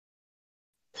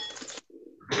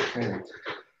Okay.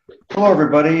 Hello,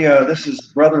 everybody. This is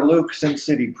Brother Luke, Sin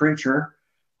City Preacher.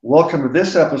 Welcome to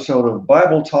this episode of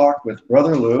Bible Talk with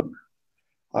Brother Luke.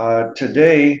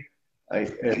 Today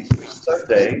is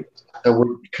Sunday, so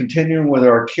we're continuing with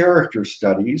our character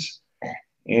studies.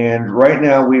 And right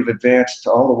now we've advanced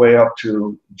all the way up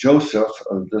to Joseph,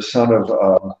 the son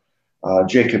of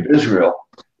Jacob Israel.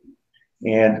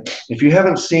 And if you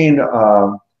haven't seen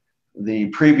the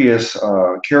previous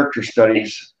character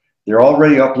studies, they're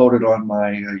already uploaded on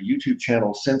my YouTube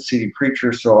channel, Sin City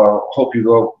Preacher, so I hope you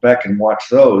go back and watch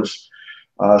those.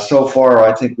 So far,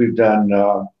 I think we've done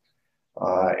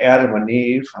Adam and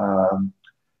Eve,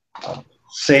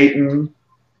 Satan,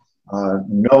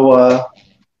 Noah,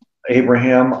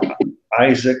 Abraham,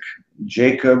 Isaac,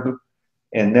 Jacob,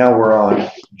 and now we're on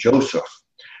Joseph.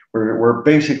 We're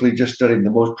basically just studying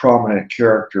the most prominent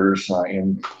characters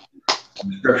in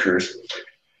the scriptures.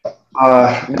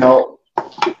 Now,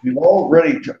 we've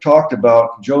already talked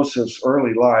about Joseph's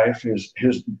early life,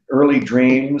 his early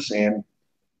dreams and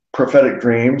prophetic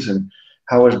dreams, and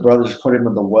how his brothers put him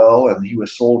in the well, and he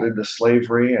was sold into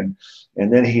slavery, and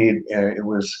then he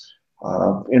was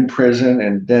in prison,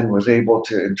 and then was able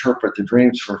to interpret the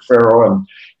dreams for Pharaoh, and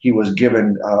he was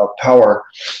given power,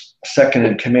 second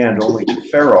in command only to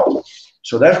Pharaoh.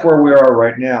 So that's where we are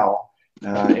right now.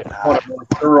 If you want a more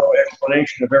thorough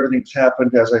explanation of everything that's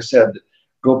happened, as I said,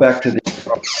 go back to the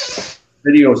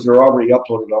videos that are already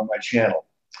uploaded on my channel.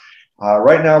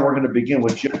 Right now, we're going to begin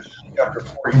with Genesis chapter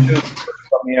 42. First,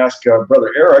 let me ask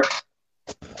Brother Eric.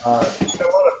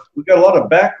 We've got a lot of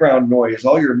background noise.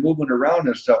 All your movement around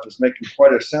and stuff is making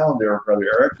quite a sound there, Brother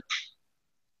Eric.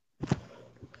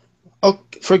 Oh,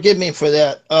 forgive me for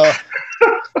that.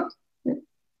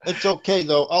 It's okay,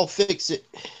 though. I'll fix it.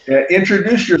 Yeah,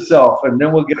 introduce yourself, and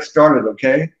then we'll get started,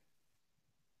 okay?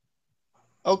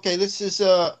 Okay, this is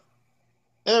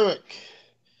Eric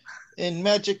in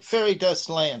Magic Fairy Dust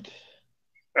Land.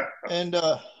 And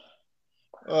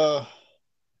I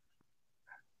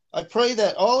pray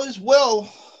that all is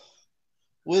well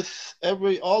with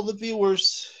all the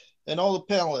viewers and all the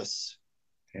panelists.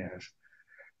 Yes.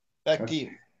 Back to you.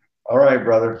 All right,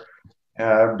 brother.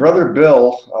 Brother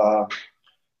Bill,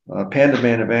 Panda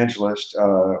Man Evangelist,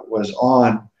 was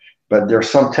on, but there's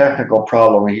some technical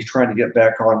problem. He's trying to get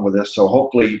back on with us, so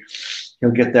hopefully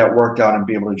he'll get that worked out and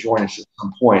be able to join us at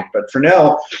some point. But for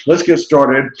now, let's get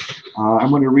started.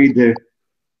 I'm going to read the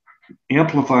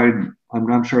Amplified,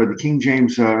 the King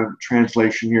James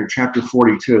translation here, chapter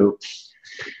 42.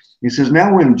 It says,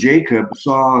 "Now when Jacob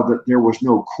saw that there was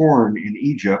no corn in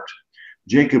Egypt,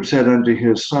 Jacob said unto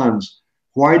his sons,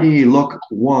 Why do ye look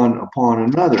one upon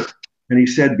another? And he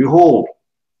said, Behold,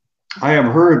 I have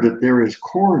heard that there is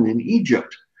corn in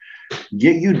Egypt.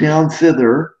 Get you down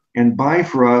thither and buy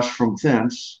for us from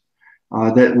thence,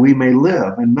 that we may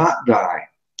live and not die.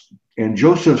 And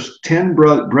Joseph's 10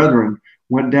 brethren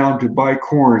went down to buy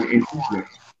corn in Egypt.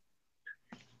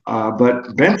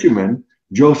 But Benjamin,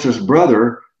 Joseph's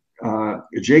brother,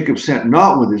 Jacob sent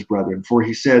not with his brethren, for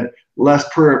he said,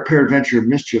 Lest peradventure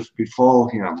mischief befall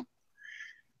him."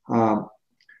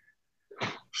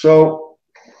 So,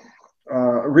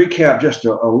 recap just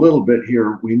a little bit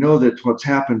here. We know that what's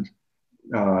happened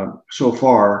so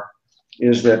far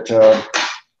is that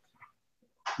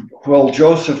while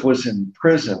Joseph was in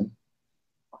prison,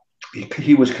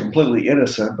 he was completely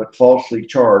innocent but falsely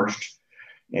charged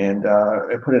and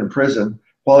put in prison.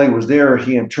 While he was there,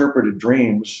 he interpreted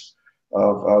dreams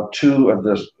of two of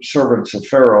the servants of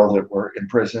Pharaoh that were in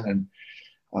prison,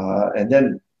 and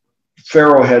then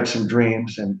Pharaoh had some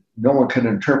dreams, and no one could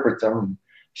interpret them.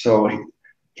 So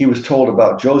he was told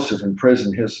about Joseph in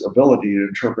prison, his ability to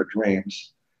interpret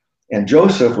dreams. And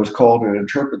Joseph was called to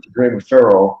interpret the dream of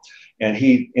Pharaoh, and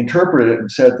he interpreted it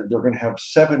and said that they're going to have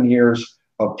 7 years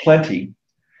of plenty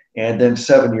and then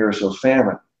 7 years of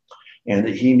famine. And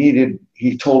that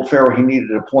he told Pharaoh he needed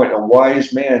to appoint a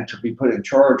wise man to be put in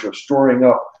charge of storing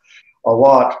up a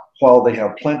lot while they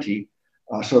have plenty,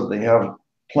 so that they have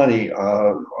plenty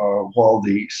while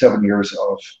the 7 years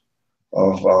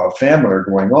of famine are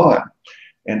going on.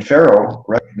 And Pharaoh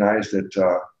recognized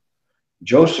that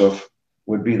Joseph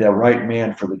would be the right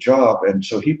man for the job, and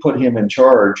so he put him in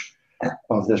charge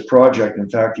of this project. In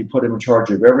fact, he put him in charge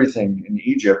of everything in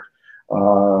Egypt,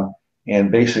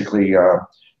 and basically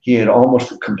he had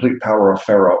almost complete power of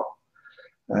Pharaoh.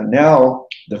 Now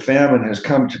the famine has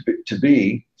come to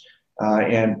be,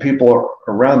 and people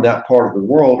around that part of the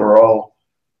world are all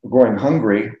going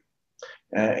hungry,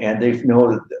 and they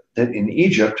know that in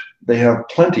Egypt they have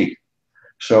plenty.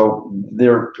 So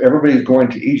everybody's going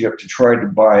to Egypt to try to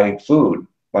buy food,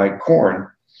 buy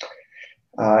corn.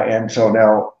 And so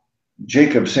now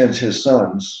Jacob sends his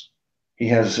sons. He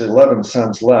has 11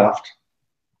 sons left,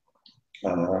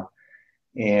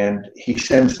 and he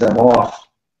sends them off,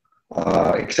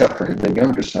 except for the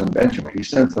youngest son, Benjamin. He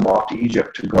sends them off to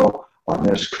Egypt to go on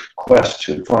this quest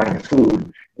to find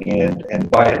food and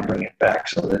buy it and bring it back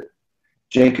so that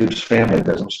Jacob's family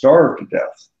doesn't starve to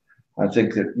death. I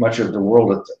think that much of the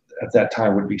world at that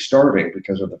time would be starving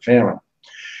because of the famine.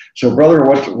 So, brother,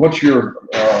 what's your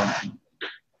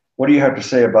what do you have to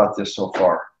say about this so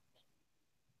far?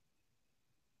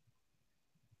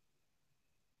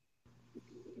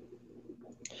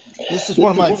 This is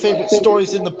one of my favorite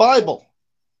stories in the Bible.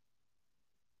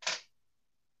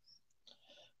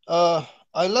 I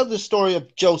love the story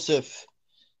of Joseph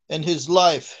and his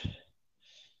life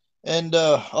and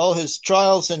all his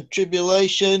trials and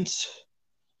tribulations,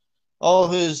 all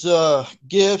his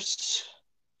gifts,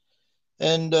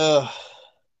 and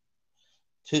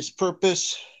his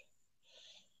purpose.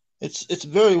 It's a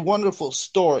very wonderful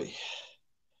story.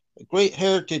 A great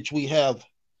heritage we have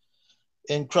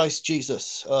in Christ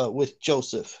Jesus with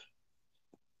Joseph.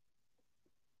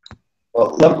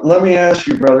 Well, let me ask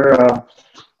you, brother.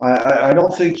 I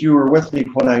don't think you were with me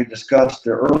when I discussed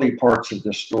the early parts of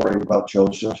this story about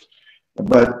Joseph,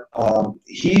 but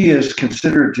he is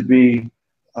considered to be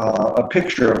a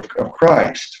picture of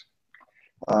Christ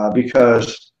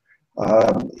because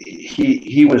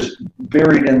he was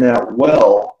buried in that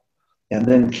well and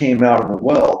then came out of the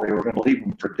well. They were going to leave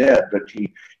him for dead, but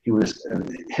he was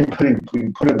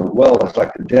being put in the well was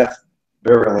like the death,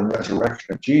 burial, and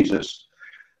resurrection of Jesus.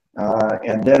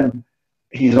 And then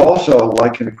he's also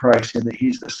likened to Christ in that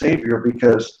he's the Savior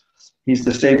because he's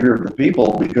the Savior of the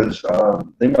people because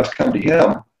they must come to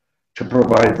him to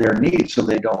provide their needs so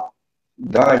they don't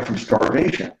die from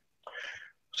starvation.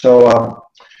 So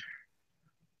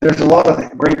there's a lot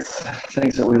of great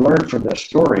things that we learn from this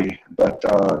story, but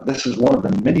this is one of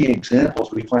the many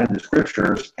examples we find in the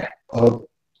scriptures of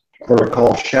what are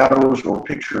called shadows or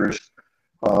pictures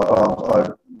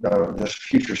of this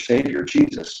future Savior,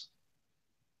 Jesus.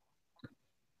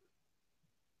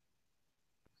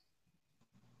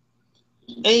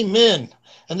 Amen.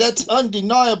 And that's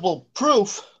undeniable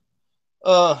proof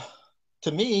to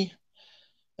me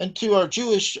and to our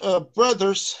Jewish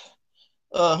brothers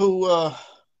who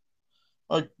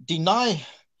deny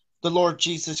the Lord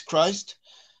Jesus Christ.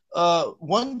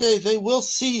 One day they will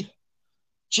see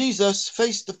Jesus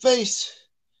face to face,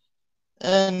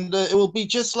 and it will be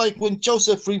just like when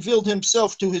Joseph revealed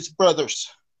himself to his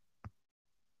brothers.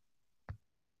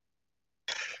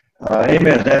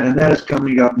 Amen. And that is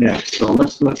coming up next. So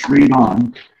let's read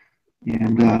on.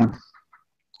 And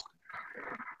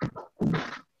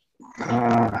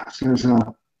it says,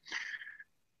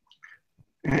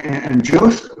 and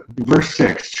Joseph, verse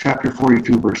 6, chapter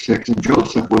 42, verse 6, and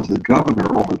Joseph was the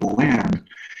governor over the land,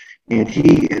 and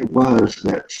he it was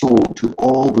that sold to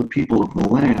all the people of the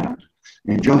land.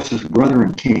 And Joseph's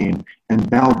brethren came and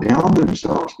bowed down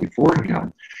themselves before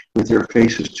him with their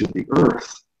faces to the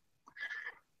earth.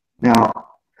 Now,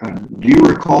 do you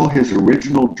recall his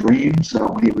original dreams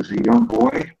when he was a young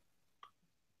boy?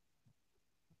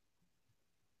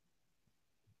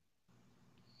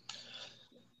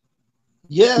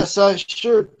 Yes, I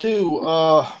sure do.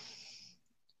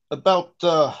 About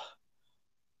the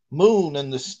moon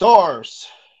and the stars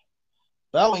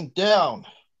bowing down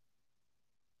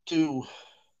to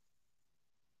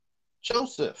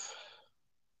Joseph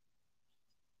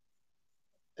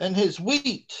and his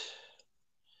wheat.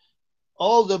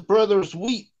 All the brothers'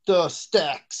 wheat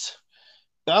stacks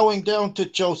bowing down to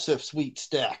Joseph's wheat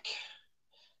stack.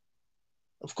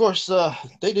 Of course,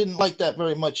 they didn't like that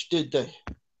very much, did they?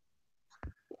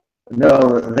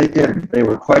 No, they didn't. They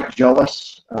were quite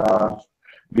jealous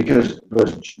because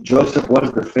Joseph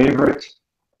was the favorite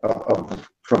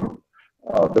from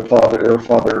their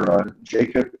father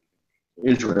Jacob,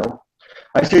 Israel.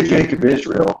 I say Jacob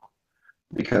Israel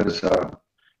because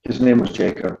his name was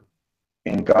Jacob,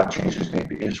 and God changed his name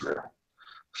to Israel.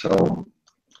 So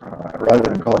rather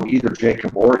than calling either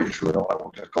Jacob or Israel, I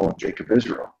will just call him Jacob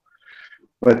Israel.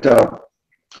 But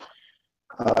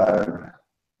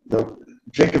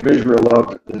Jacob Israel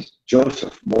loved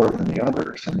Joseph more than the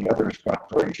others, and the others got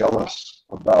very jealous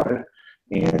about it.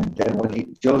 And then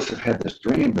when Joseph had this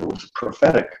dream that was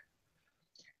prophetic,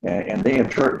 and they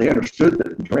understood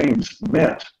that the dreams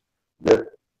meant that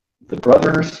the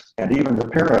brothers and even the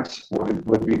parents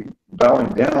would be bowing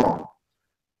down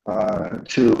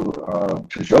to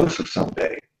Joseph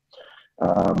someday.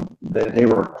 They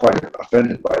were quite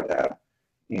offended by that.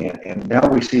 And now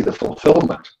we see the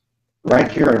fulfillment.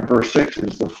 Right here in verse 6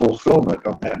 is the fulfillment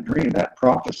of that dream, that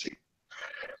prophecy.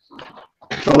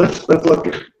 So let's look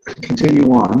at,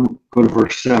 continue on. Go to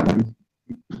verse 7.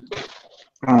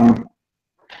 Um,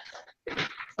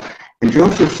 and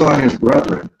Joseph saw his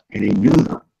brethren, and he knew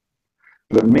them,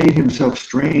 but made himself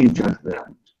strange unto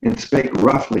them, and spake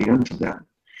roughly unto them.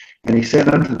 And he said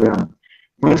unto them,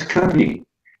 Whence come ye?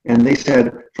 And they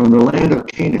said, From the land of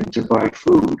Canaan to buy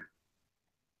food.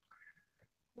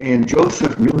 And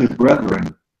Joseph knew his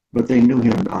brethren, but they knew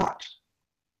him not.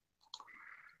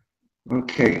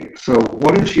 Okay, so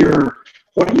what do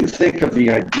you think of the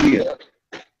idea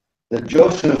that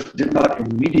Joseph did not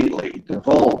immediately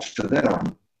divulge to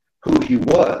them who he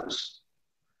was?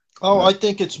 Oh, I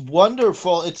think it's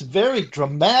wonderful. It's very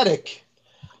dramatic,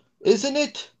 isn't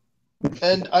it?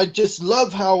 And I just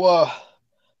love how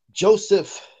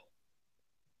Joseph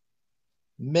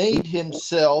made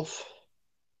himself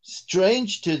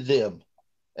strange to them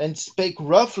and spake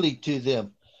roughly to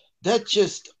them. That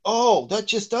just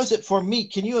does it for me.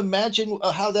 Can you imagine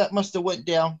how that must have went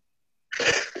down?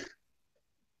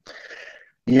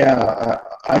 Yeah,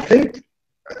 I think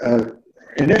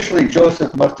initially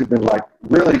Joseph must have been like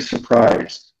really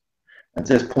surprised at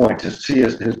this point to see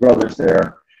his brothers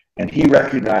there, and he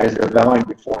recognized they're bowing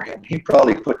before him. He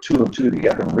probably put two and two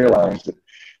together and realized that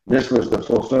this was the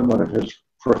fulfillment of his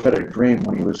prophetic dream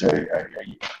when he was a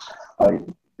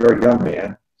very young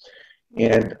man.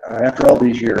 And after all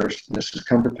these years, this has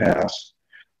come to pass,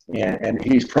 and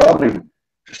he's probably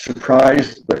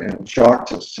surprised and shocked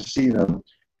to see them,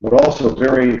 but also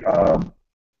very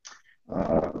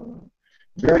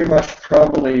much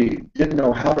probably didn't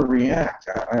know how to react.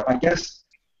 I guess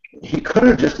he could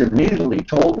have just immediately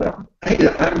told them, "Hey,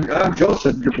 I'm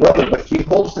Joseph, your brother," but he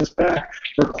holds this back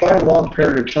for quite a long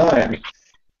period of time.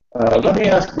 Let me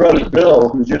ask Brother Bill,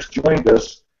 who just joined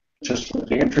us, just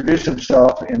to introduce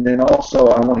himself, and then also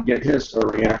I want to get his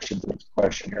reaction to this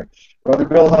question here. Brother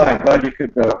Bill, hi. Glad you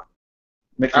could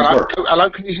make it work. Hello,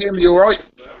 can you hear me all right?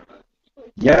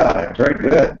 Yeah, very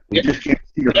good. We just can't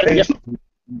see your face. You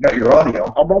got your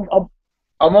audio.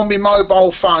 I'm on my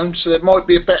mobile phone, so there might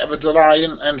be a bit of a delay,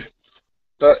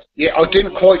 but yeah, I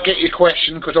didn't quite get your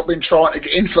question because I've been trying to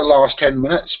get in for the last 10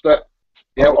 minutes. But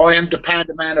yeah, I am the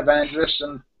Panda Man Evangelist,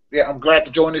 and yeah, I'm glad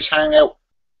to join this hangout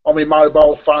on my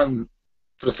mobile phone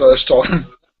for the first time.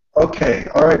 Okay,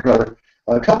 all right, brother.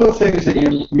 A couple of things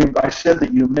that I said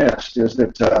that you missed is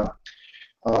that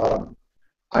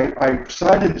I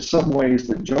cited in some ways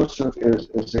that Joseph is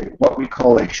what we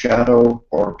call a shadow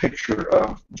or picture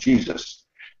of Jesus.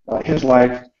 His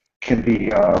life can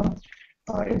be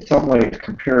in some ways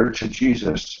compared to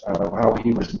Jesus, how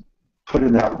he was put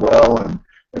in that well, and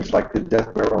it's like the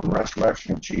death, burial, and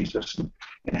resurrection of Jesus,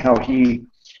 and how he,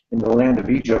 in the land of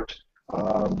Egypt,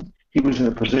 he was in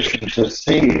a position to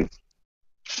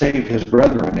save his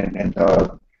brethren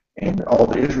and all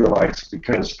the Israelites,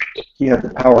 because he had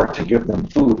the power to give them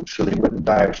food so they wouldn't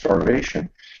die of starvation.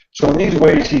 So in these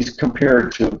ways, he's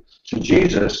compared to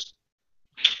Jesus.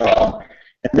 And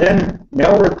then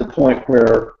now we're at the point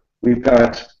where we've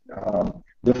got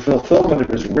the fulfillment of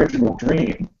his original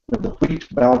dream, when the wheat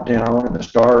bowed down and the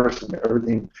stars and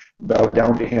everything bowed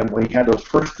down to him. When he had those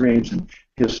first dreams, and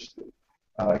his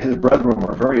brethren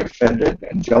were very offended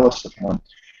and jealous of him.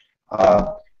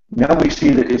 Now we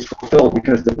see that it's fulfilled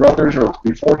because the brothers are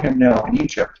before him now in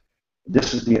Egypt.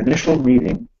 This is the initial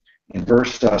meeting in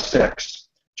verse 6,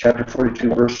 chapter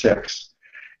 42, verse 6.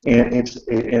 And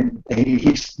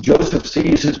Joseph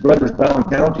sees his brothers bowing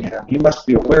down to him. He must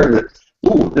be aware that,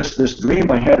 this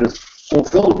dream I had is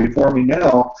fulfilled before me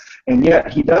now. And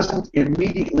yet he doesn't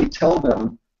immediately tell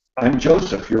them, I'm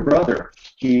Joseph, your brother.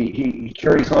 He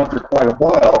carries on for quite a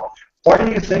while. Why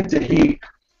do you think that he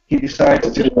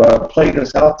decides to play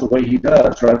this out the way he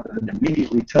does, rather than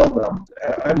immediately tell them,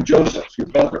 I'm Joseph, your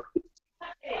brother?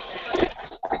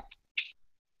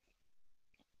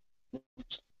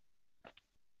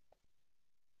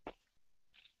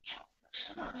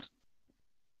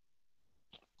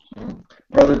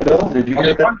 Brother Bill, did you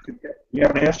hear that? You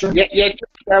have an answer?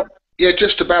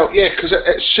 Just about, because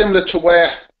it's similar to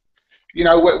where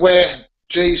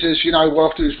Jesus, after he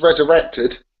was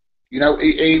resurrected,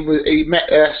 he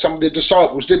met some of the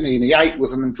disciples, didn't he? And he ate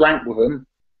with them and drank with them.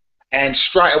 And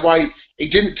straight away, he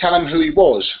didn't tell them who he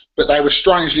was, but they were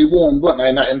strangely warned, weren't they?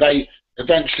 And they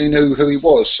eventually knew who he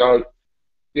was. So,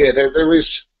 yeah,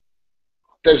 there's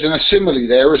an simile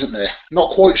there, isn't there?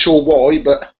 Not quite sure why,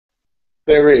 but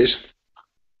there is.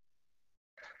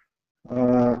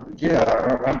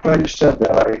 I'm glad you said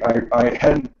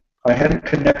that. I hadn't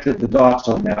connected the dots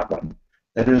on that one.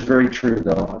 That is very true,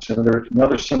 though. It's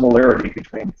another similarity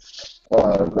between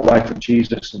the life of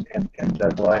Jesus and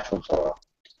the life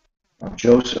of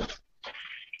Joseph.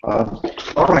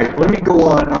 All right, let me go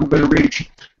on. I'm going to read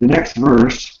the next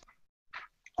verse.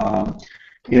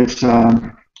 It's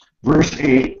verse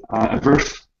 8,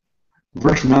 verse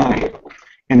 9.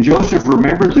 And Joseph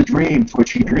remembered the dreams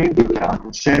which he dreamed of them,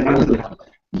 and said unto them,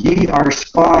 Ye are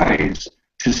spies,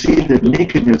 to see the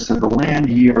nakedness of the land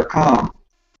ye are come.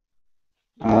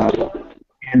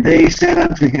 And they said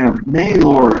unto him, Nay,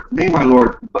 Lord, nay, my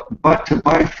Lord, but to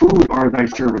buy food are thy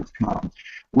servants come.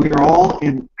 We are all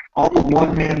of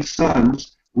one man's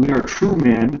sons, we are true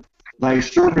men, thy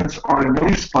servants are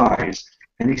no spies.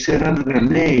 And he said unto them,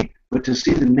 Nay, but to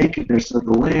see the nakedness of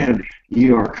the land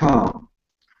ye are come.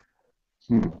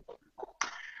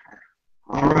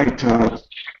 All right,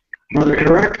 Brother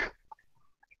Eric,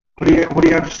 what do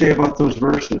you have to say about those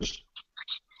verses?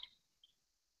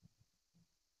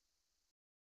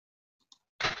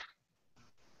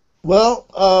 Well,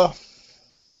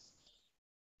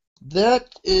 that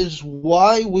is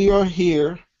why we are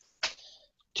here,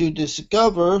 to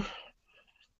discover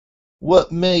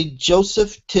what made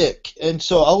Joseph tick. And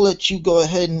so I'll let you go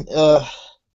ahead and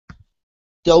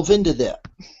delve into that.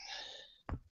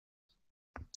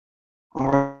 All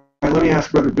right, let me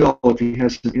ask Brother Bill if he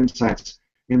has some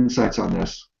insights on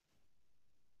this.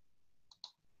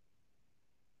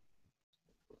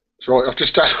 So I've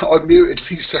just I muted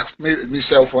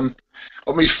myself on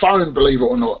my phone, believe it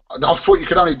or not. And I thought you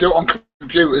could only do it on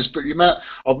computers, but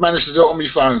I've managed to do it on my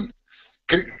phone.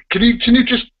 Can you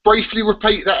just briefly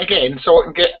repeat that again so I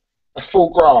can get a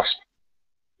full grasp?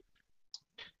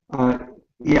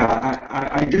 Yeah,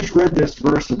 I just read this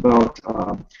verse about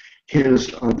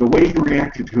the way he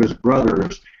reacted to his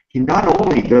brothers. He not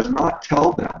only does not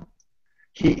tell them,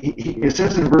 it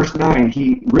says in verse 9,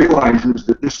 he realizes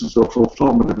that this is the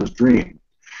fulfillment of his dream.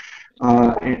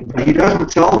 But he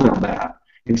doesn't tell them that.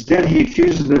 Instead, he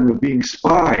accuses them of being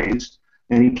spies,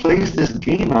 and he plays this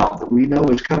game out that we know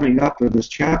is coming up in this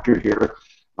chapter here.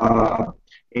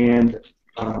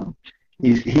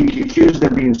 He accused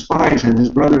them of being spies, and his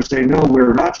brothers say, no,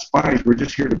 we're not spies, we're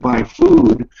just here to buy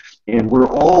food, and we're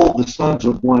all the sons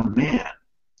of one man.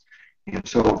 And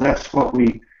so that's what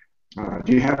we...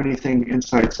 do you have anything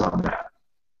insights on that?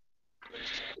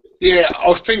 Yeah,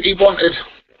 I think he wanted,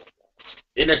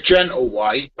 in a gentle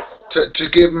way, to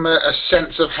give him a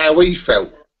sense of how he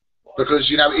felt. Because,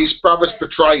 his brothers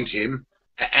betrayed him,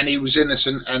 and he was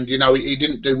innocent, and, he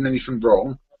didn't do anything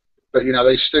wrong. But,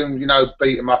 they soon,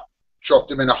 beat him up,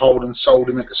 chopped him in a hole, and sold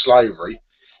him into slavery.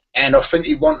 And I think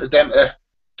he wanted them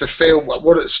to feel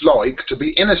what it's like to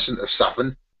be innocent of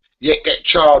something, yet get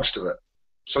charged with it.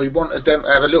 So he wanted them to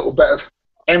have a little bit of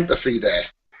empathy there.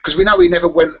 Because we know he never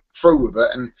went through with it,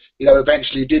 and,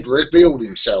 eventually he did reveal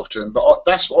himself to him. But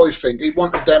that's what I think. He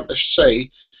wanted them to see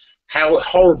how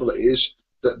horrible it is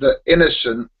that the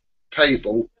innocent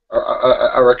people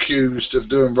are accused of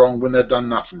doing wrong when they've done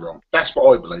nothing wrong. That's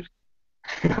what I believe.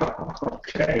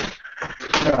 Okay.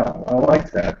 Yeah, I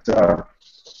like that.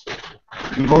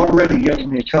 You've already given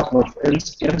me a couple of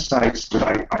insights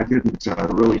that I didn't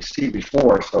really see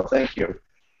before, so thank you.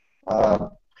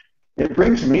 It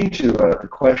brings me to the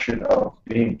question of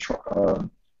being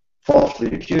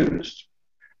falsely accused.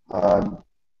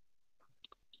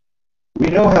 We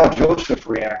know how Joseph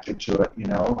reacted to it.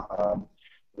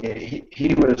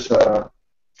 He was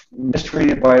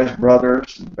mistreated by his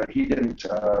brothers, but he didn't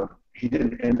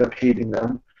end up hating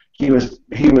them. He was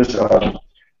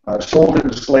sold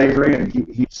into slavery, and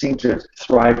he seemed to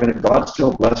thrive in it. God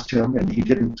still blessed him, and he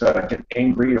didn't get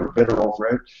angry or bitter over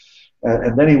it.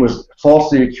 And then he was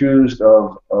falsely accused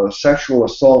of sexual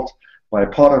assault by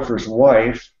Potiphar's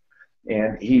wife,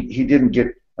 and he didn't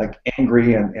get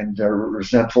angry and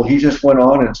resentful. He just went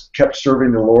on and kept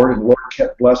serving the Lord, and the Lord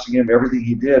kept blessing him, everything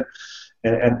he did.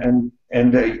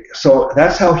 So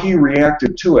that's how he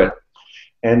reacted to it.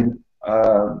 And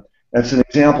that's an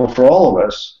example for all of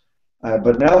us.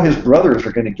 But now his brothers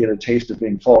are going to get a taste of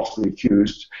being falsely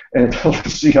accused, and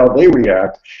let's see how they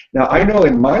react. Now, I know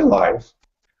in my life,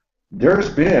 there's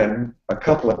been a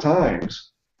couple of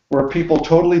times where people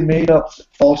totally made up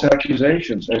false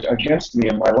accusations against me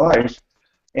in my life,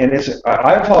 and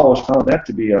I've always found that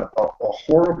to be a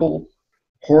horrible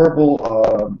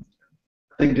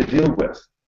thing to deal with,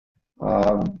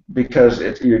 because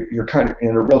you're kind of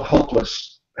in a real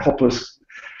helpless.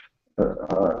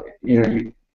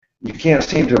 You can't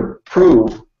seem to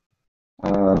prove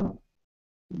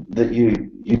that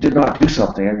you did not do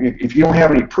something. If you don't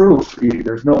have any proof,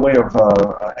 there's no way of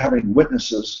having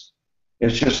witnesses.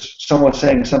 It's just someone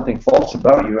saying something false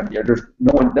about you, and there's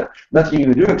nothing you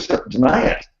can do except deny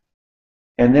it.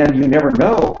 And then you never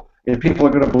know if people are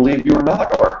going to believe you or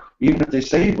not, even if they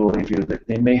say they believe you, that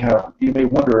you may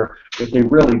wonder if they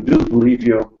really do believe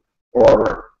you,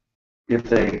 or if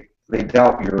they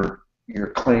doubt your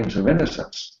claims of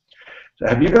innocence. So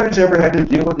have you guys ever had to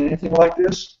deal with anything like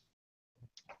this?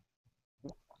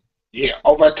 Yeah,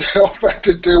 I've had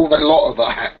to deal with a lot of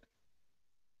that.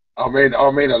 I mean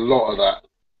a lot of that.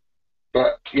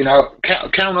 But, you know,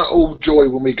 count it all joy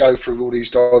when we go through all these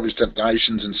diverse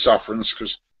temptations and sufferings,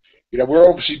 because, you know, we're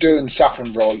obviously doing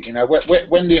something right. You know,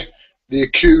 when the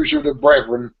accuser of the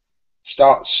brethren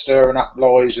starts stirring up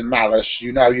lies and malice,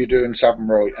 you know you're doing something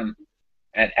right. And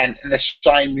the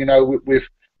same, you know,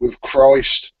 with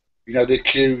Christ, you know, the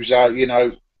accuser, you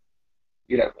know,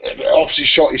 obviously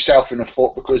shot himself in the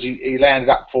foot because he landed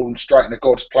up falling straight into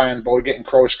God's plan by getting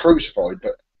Christ crucified.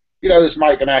 But, you know, there's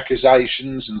making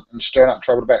accusations and stirring up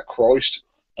trouble about Christ,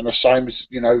 and the same is,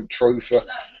 you know, true for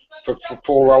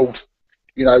poor old,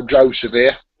 you know, Joseph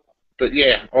here. But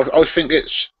yeah, I think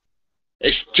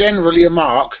it's generally a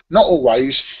mark, not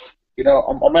always. You know,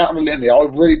 I'm out on a limb here. I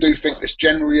really do think it's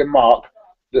generally a mark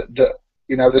that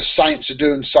you know, the saints are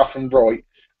doing something right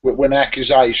when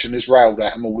accusation is railed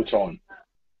at them all the time.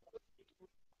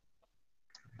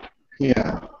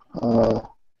 Yeah.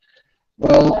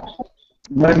 Well,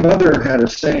 my mother had a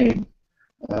saying.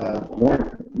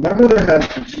 My mother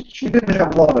she didn't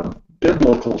have a lot of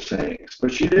biblical sayings,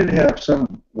 but she did have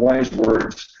some wise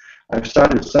words. I've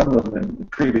cited some of them in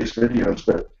previous videos,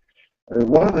 but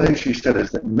one of the things she said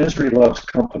is that misery loves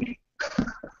company.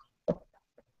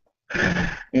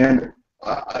 And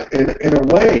in a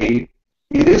way,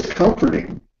 it is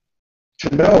comforting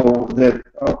to know that,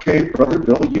 okay, Brother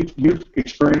Bill, you've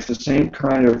experienced the same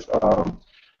kind of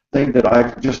thing that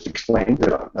I've just explained,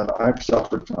 that I've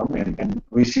suffered from, and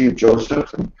we see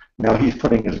Joseph, and now he's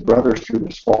putting his brothers through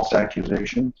this false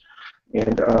accusation.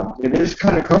 And it is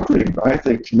kind of comforting, I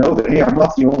think, to know that, hey, I'm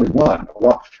not the only one.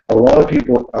 A lot of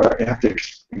people have to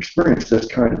experience this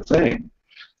kind of thing,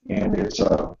 and it's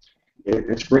a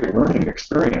great learning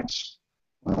experience.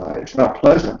 It's not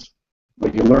pleasant,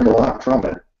 but you learn a lot from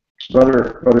it.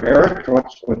 Brother Eric,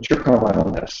 what's your comment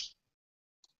on this?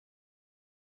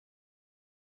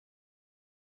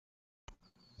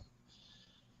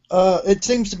 It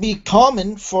seems to be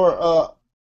common for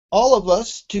all of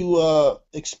us to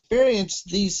experience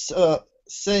these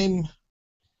same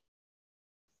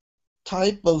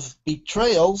type of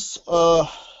betrayals.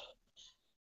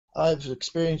 I've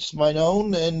experienced mine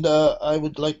own, and I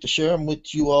would like to share them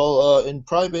with you all in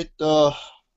private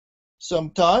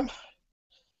sometime.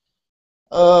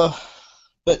 But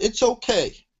it's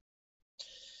okay.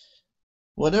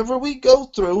 Whatever we go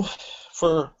through,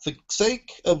 for the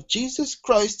sake of Jesus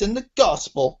Christ and the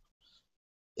gospel,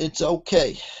 it's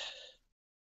okay.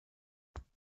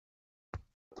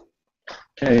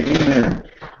 Okay, amen.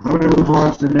 I'm going to move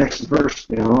on to the next verse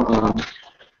now.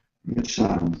 It's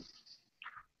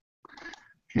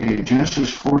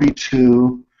Genesis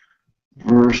 42,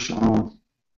 verse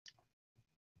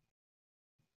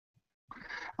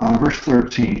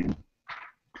 13.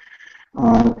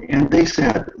 And they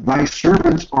said, thy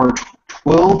servants are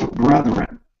 12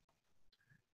 brethren,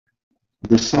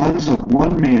 the sons of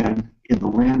one man in the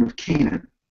land of Canaan.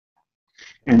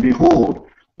 And behold,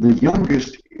 the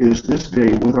youngest is this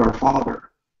day with our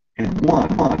father, and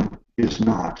one is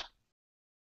not.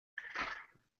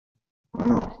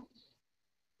 Wow,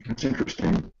 that's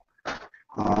interesting.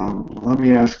 Let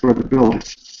me ask Brother Bill,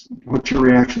 what's your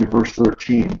reaction to verse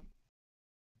 13?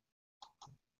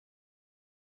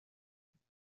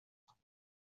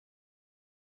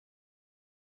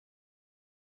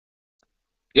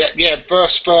 Yeah,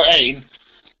 verse 13,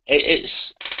 it's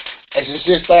as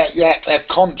if their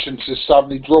conscience is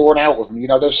suddenly drawn out of them. You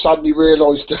know, they've suddenly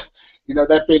realised that, you know,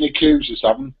 they've been accused of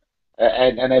something,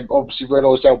 and they've obviously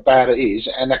realised how bad it is,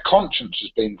 and their conscience has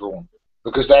been drawn,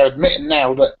 because they're admitting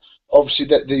now that, obviously,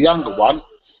 that the younger one,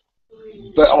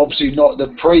 but obviously not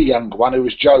the pre-younger one, who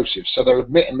was Joseph, so they're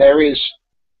admitting there is,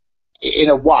 in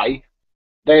a way,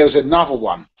 there's another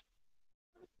one.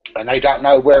 And they don't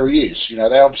know where he is. You know,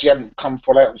 they obviously haven't come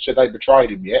full out and said they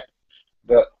betrayed him yet.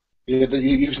 But you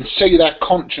can see their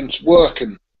conscience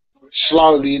working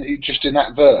slowly just in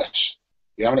that verse.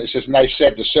 You know, and it says, and they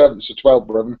said, the servants of 12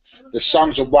 brethren, the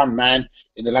sons of one man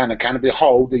in the land of Canaan,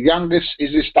 behold, the youngest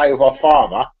is this day of our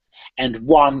father, and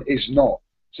one is not.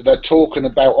 So they're talking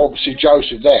about, obviously,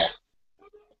 Joseph there.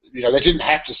 You know, they didn't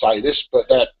have to say this, but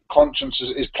their conscience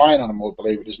is playing on them, I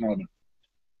believe, at this moment.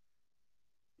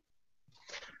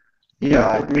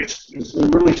 Yeah, it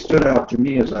really stood out to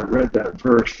me as I read that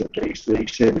verse that they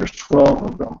say there's 12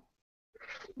 of them,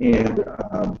 and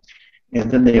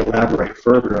then they elaborate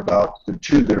further about the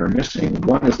two that are missing.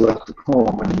 One is left at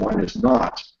home and one is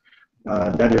not.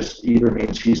 that is either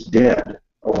means he's dead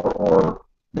or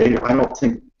they. I don't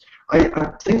think.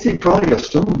 I think they probably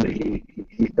assumed that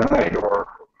he died, or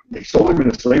they sold him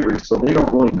into slavery, so they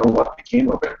don't really know what became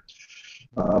of him.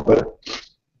 But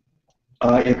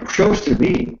it shows to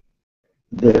me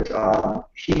that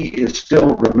he is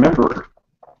still remembered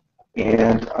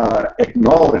and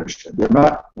acknowledged. They're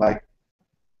not like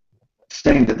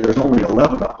saying that there's only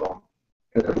 11 of them,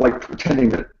 like pretending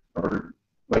that, or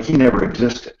like he never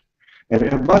existed. And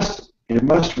it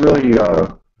must really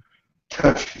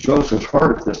touch Joseph's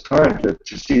heart at this time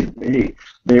to see that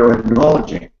they are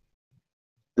acknowledging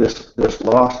this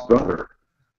lost brother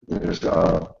that is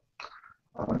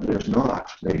there's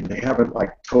not. They haven't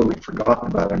like totally forgotten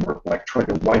about him or like tried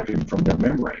to wipe him from their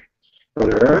memory.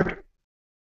 Brother Eric?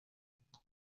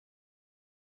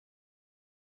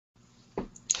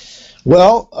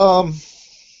 Well,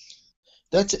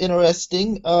 that's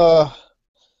interesting.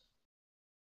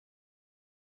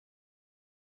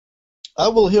 I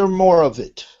will hear more of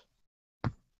it.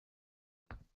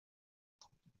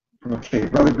 Okay,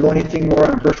 Brother Bill, anything more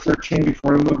on verse 13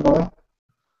 before we move on?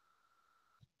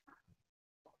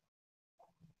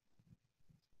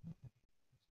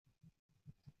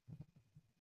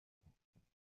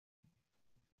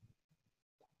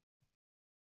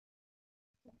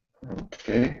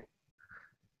 Okay.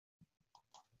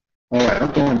 All right,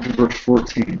 I'm going to verse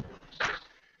 14.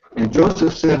 And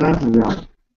Joseph said unto them,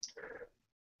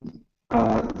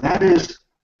 that is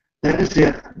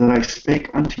it that I spake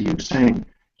unto you, saying,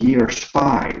 Ye are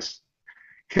spies.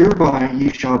 Hereby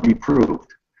ye shall be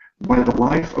proved. By the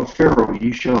life of Pharaoh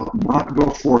ye shall not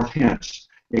go forth hence,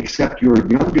 except your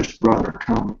youngest brother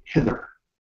come hither.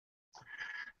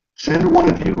 Send one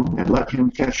of you, and let him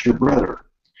fetch your brother,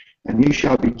 and ye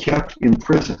shall be kept in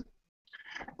prison,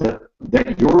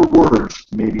 that your words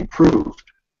may be proved,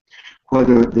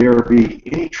 whether there be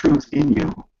any truth in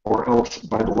you, or else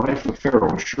by the life of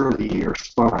Pharaoh surely ye are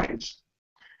spies.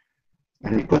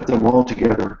 And he put them all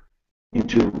together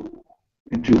into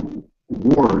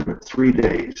ward 3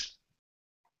 days.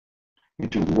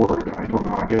 Into ward, I don't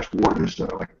know, I guess ward is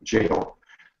like jail.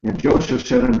 And Joseph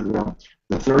said unto them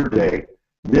the 3rd day,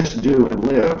 This do and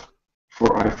live,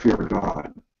 for I fear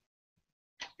God.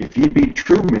 If ye be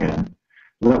true men,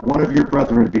 let one of your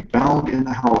brethren be bound in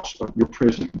the house of your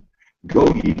prison. Go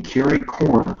ye, carry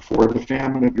corn for the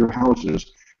famine of your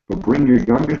houses, but bring your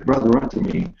youngest brother unto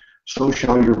me, so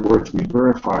shall your words be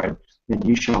verified, and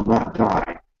ye shall not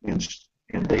die. And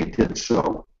they did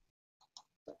so.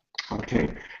 Okay.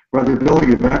 Brother Bill, are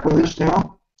you back with us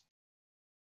now?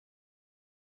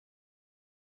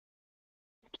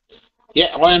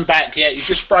 Yeah, I am back. Yeah, you're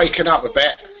just breaking up a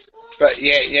bit, but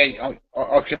yeah,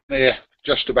 I can hear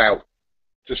just about.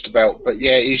 But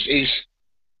yeah, he's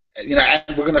you know,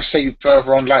 and we're going to see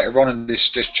further on later on in this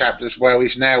chapter as well.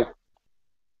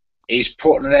 He's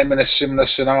putting them in a similar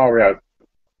scenario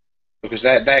because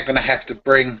they're going to have to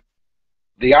bring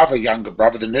the other younger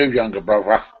brother, the new younger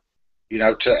brother, you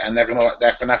know, and they're going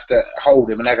to have to hold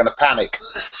him, and they're going to panic.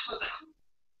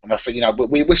 And I think, you know, but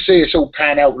we will see this all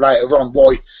pan out later on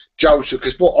why Joseph,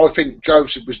 because what I think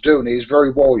Joseph was doing is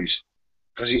very wise,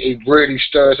 because he really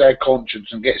stirs their conscience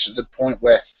and gets to the point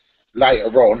where later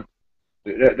on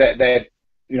they're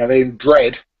in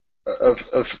dread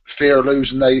of fear of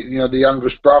losing the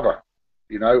youngest brother,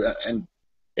 you know, and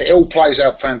it all plays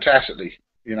out fantastically,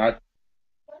 you know.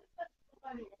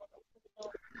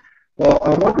 Well,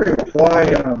 I'm wondering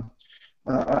why.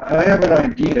 I have an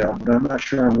idea, but I'm not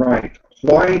sure I'm right.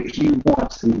 Why he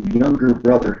wants the younger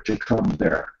brother to come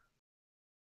there?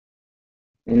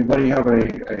 Anybody have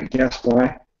a guess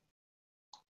why?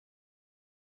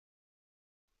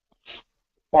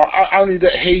 Well, only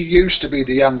that he used to be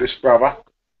the youngest brother,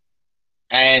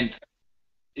 and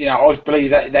you know, I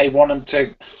believe that they want him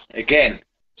to, again,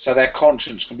 so their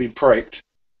conscience can be pricked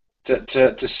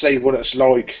to see what it's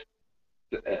like,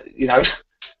 you know,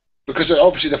 because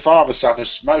obviously the father suffers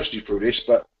mostly through this,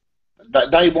 but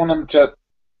they want them to.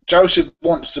 Joseph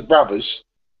wants the brothers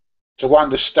to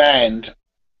understand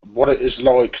what it is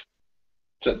like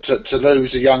to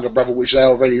lose a younger brother, which they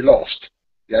already lost.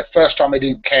 You know, first time they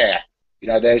didn't care. You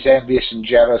know, there's envious and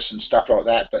jealous and stuff like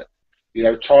that, but you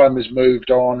know, time has moved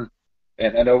on,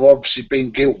 and they've obviously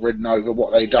been guilt-ridden over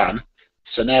what they've done.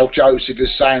 So now Joseph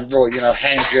is saying, right, you know,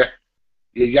 hand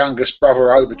your youngest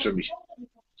brother over to me.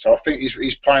 So I think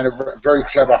he's playing a very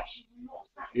clever,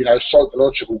 you know,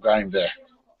 psychological game there.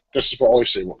 This is what I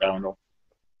see what's going on.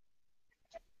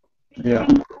 Yeah.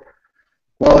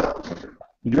 Well,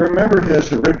 you remember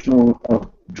his original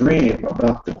dream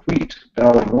about the wheat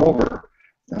bowing over.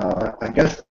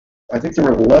 I think there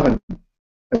were 11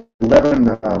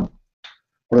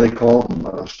 what do they call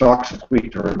them? Stalks of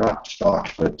wheat, or not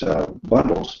stalks, but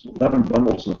bundles, 11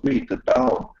 bundles of wheat that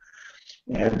bowed.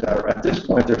 And at this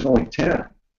point, there's only 10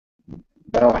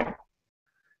 bowing.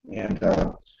 And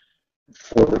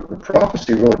for the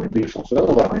prophecy really to be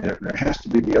fulfilled, I mean, there has to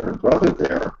be the other brother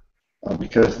there,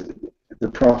 because the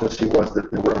prophecy was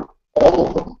that there were all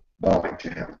of them bowing to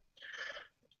him.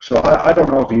 So I don't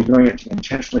know if he's doing it to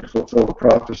intentionally fulfill the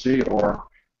prophecy, or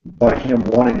by him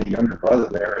wanting the younger brother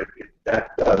there,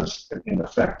 that does, in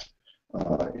effect,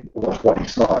 was what he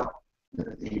saw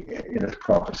in his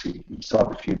prophecy. He saw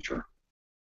the future.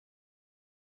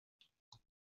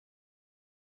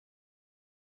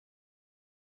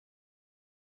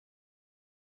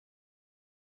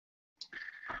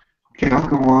 Okay, I'll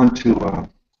go on to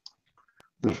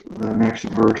the next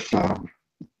verse.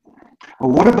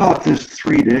 Well, what about this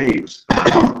 3 days?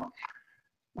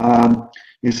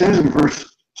 It says in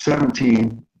verse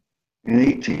 17 and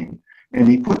 18, and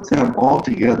he put them all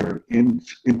together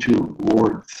into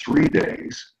Lord 3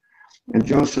 days. And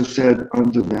Joseph said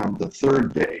unto them the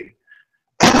 3rd day,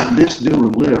 this do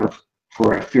and live,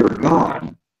 for I fear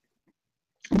God.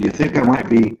 Do you think I might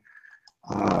be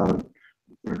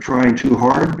trying too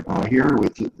hard here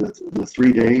with the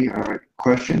 3-day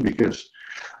question? Because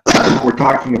we're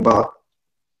talking about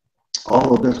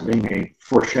all of this being a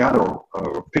foreshadow,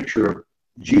 a picture of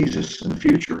Jesus in the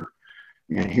future.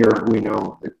 And here we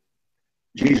know that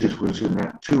Jesus was in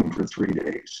that tomb for 3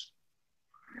 days.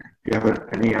 Do you have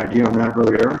any idea on that,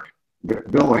 Brother Eric?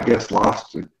 Bill, I guess,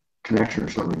 lost the connection or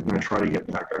something. He's going to try to get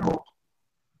back, I hope.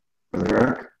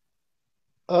 Brother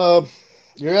Eric?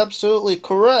 You're absolutely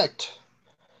correct.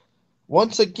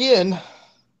 Once again,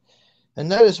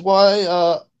 and that is why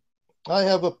I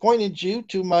have appointed you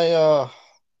to my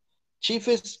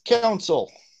chiefest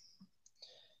counsel.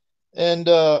 And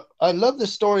I love the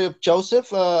story of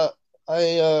Joseph.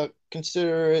 I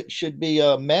consider it should be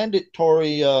a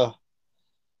mandatory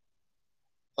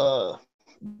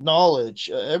knowledge.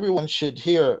 Everyone should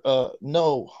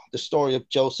know the story of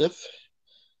Joseph.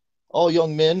 All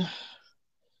young men,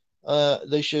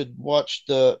 they should watch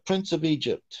The Prince of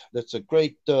Egypt. That's a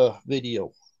great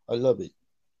video. I love it.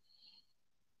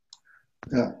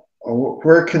 Yeah.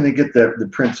 Where can they get the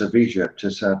Prince of Egypt?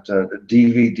 Is that a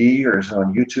DVD, or is it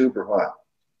on YouTube, or what?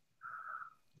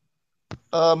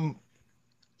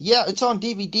 Yeah, it's on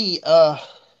DVD.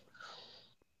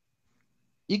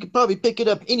 You could probably pick it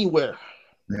up anywhere.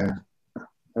 Yeah.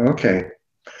 Okay.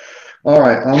 All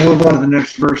right. I'll move on to the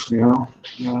next verse now.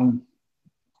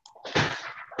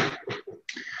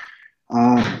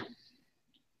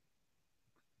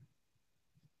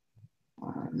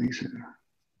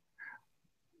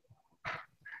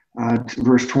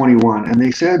 Verse 21, and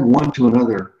they said one to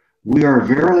another, we are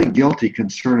verily guilty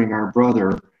concerning our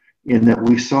brother, in that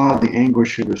we saw the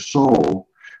anguish of his soul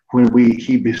when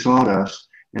he besought us,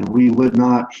 and we would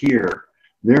not hear.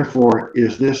 Therefore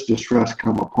is this distress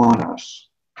come upon us.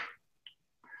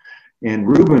 And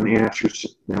Reuben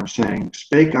answers them, saying,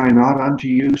 spake I not unto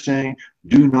you, saying,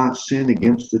 do not sin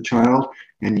against the child,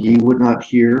 and ye would not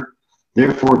hear?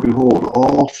 Therefore, behold,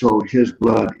 also his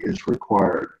blood is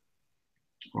required.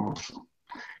 Also.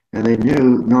 And they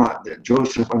knew not that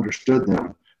Joseph understood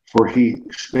them, for he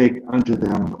spake unto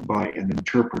them by an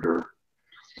interpreter.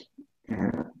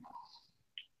 And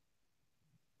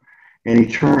he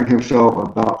turned himself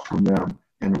about from them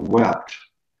and wept,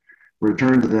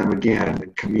 returned to them again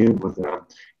and communed with them,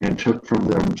 and took from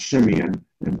them Simeon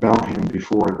and bound him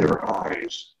before their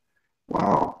eyes.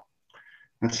 Wow,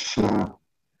 that's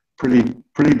pretty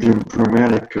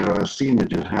dramatic scene that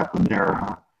just happened there,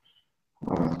 huh?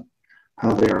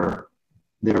 How they're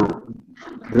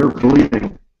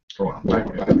believing.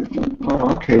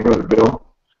 Oh, okay, Brother Bill.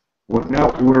 Well,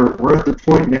 now we're at the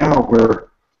point now where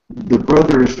the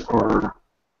brothers are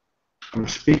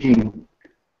speaking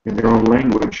in their own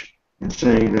language and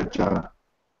saying that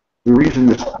the reason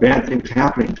this bad thing's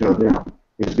happening to them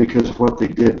is because of what they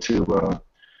did to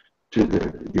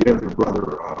the other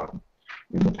brother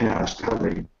in the past. How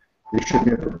they should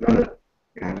never have done it,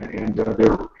 and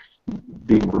they're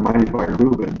being reminded by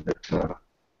Reuben that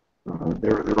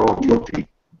they're all guilty,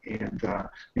 and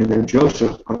then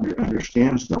Joseph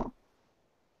understands them.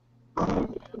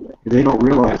 They don't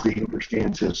realize that he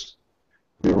understands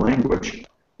their language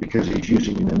because he's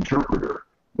using an interpreter,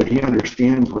 but he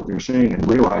understands what they're saying and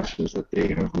realizes that they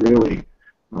have really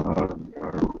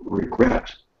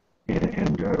regret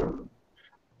and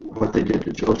what they did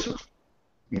to Joseph,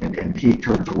 and he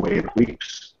turns away and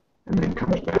weeps and then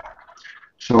comes back.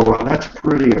 So that's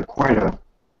pretty quite a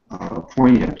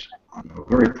poignant,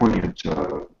 very poignant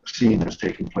scene that's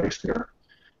taking place there.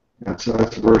 That's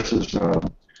verses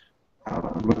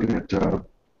I'm looking at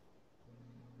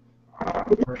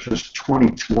verses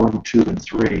 21, 2, and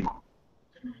 3.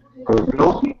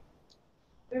 Bill?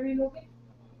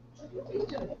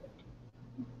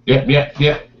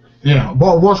 Yeah.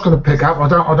 What I was going to pick up, I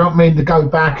don't mean to go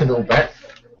back a little bit,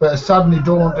 but it suddenly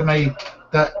dawned to me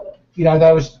that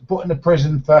they was put in the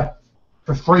prison for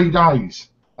 3 days.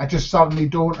 That just suddenly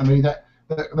dawned to me that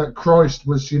Christ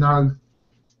was 3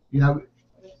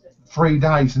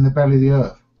 days in the belly of the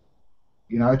earth.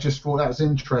 I just thought that was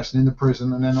interesting in the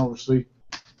prison, and then obviously,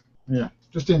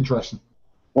 just interesting.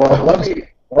 Well,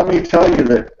 let me tell you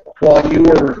that while you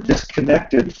were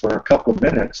disconnected for a couple of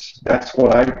minutes, that's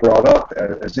what I brought up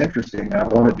as interesting. I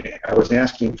was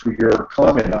asking for your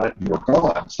comment on it, and you were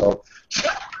gone. So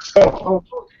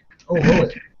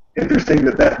Right. Interesting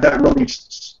that really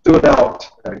stood out,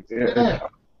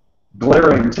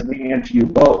 glaring to me and to you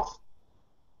both.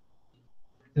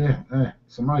 Yeah,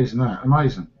 it's amazing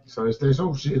amazing. So there's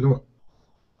obviously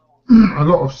a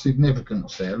lot of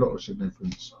significance there,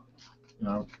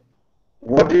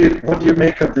 What do you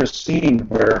make of this scene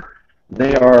where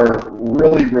they are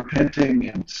really repenting,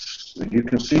 and you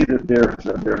can see that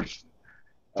there's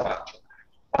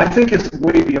I think it's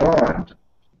way beyond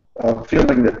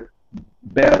feeling that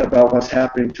bad about what's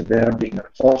happening to them, being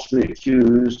falsely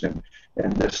accused, and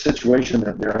the situation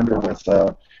that they're under with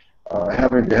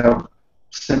having to have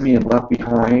Simeon left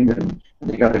behind, and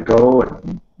they got to go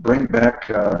and bring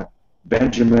back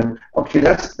Benjamin. Okay,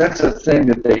 that's a thing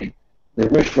that they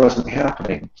wish wasn't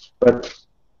happening. But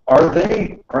are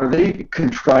they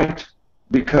contrite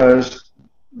because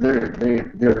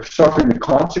they're suffering the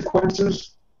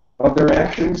consequences of their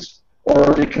actions, or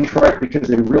are they contrite because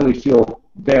they really feel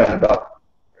bad about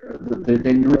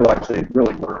they realize they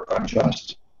really were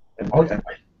unjust and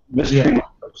mistreated?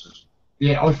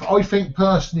 Yeah, I think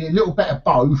personally a little bit of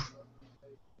both,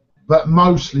 but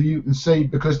mostly you can see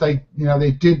because they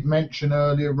did mention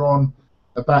earlier on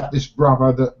about this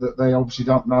brother that they obviously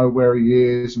don't know where he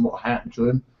is and what happened to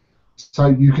him. So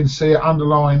you can see an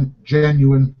underlying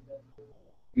genuine,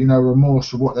 remorse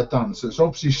for what they've done. So it's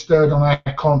obviously stirred on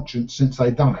their conscience since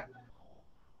they've done it.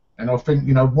 And I think,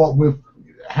 what with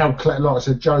how, like I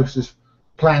said, Joseph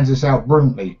plans this out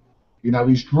brilliantly.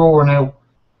 He's drawing out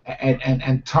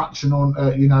and touching on,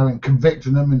 and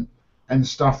convicting them and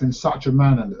stuff in such a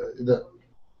manner that,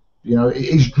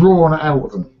 he's drawing it out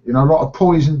of them. A lot of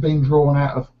poison being drawn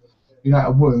out of,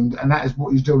 a wound, and that is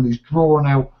what he's doing. He's drawing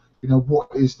out, what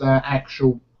is their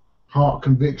actual heart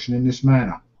conviction in this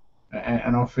manner.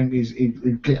 And I think he's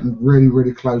getting really,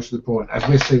 really close to the point, as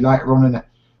we'll see later on in it.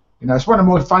 It's one of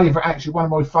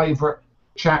my favourite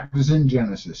chapters in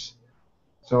Genesis.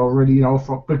 So I really,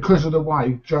 thought because of the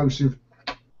way Joseph,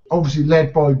 obviously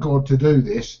led by God to do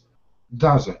this,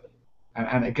 does it.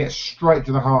 And it gets straight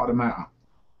to the heart of the matter.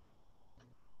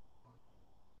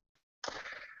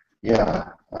 Yeah,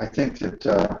 I think that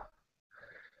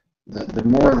the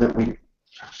more that we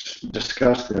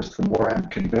discuss this, the more I'm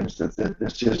convinced that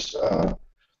this is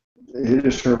it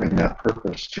is serving that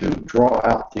purpose to draw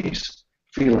out these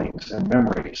feelings and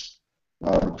memories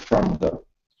from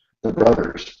the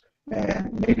brothers,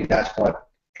 and maybe that's what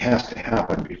has to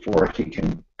happen before he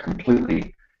can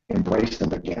completely embrace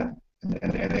them again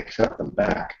and accept them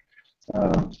back.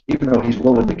 Even though he's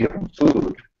willing to give them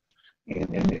food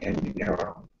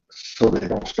and so they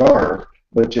don't starve,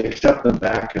 but to accept them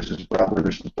back as his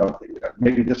brothers and stuff.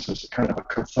 Maybe this is kind of a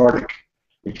cathartic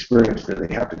experience that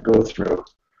they have to go through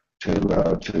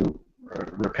to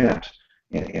repent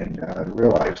and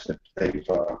realize that they've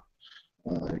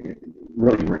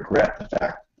really regret the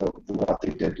fact of what they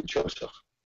did to Joseph.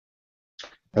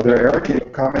 Are there, Eric, any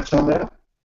comments on that?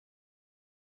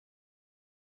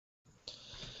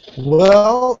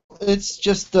 Well, it's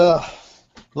just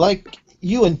like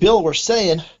you and Bill were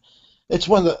saying, it's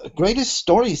one of the greatest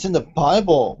stories in the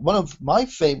Bible, one of my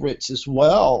favorites as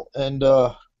well, and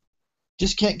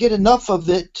just can't get enough of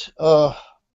it.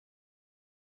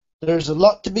 There's a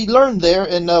lot to be learned there,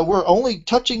 and we're only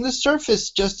touching the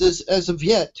surface just as of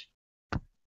yet.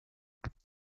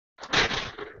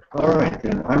 All right,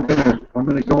 then I'm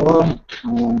gonna go on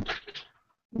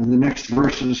in the next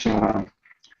verses.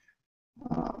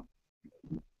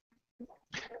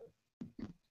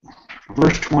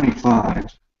 Verse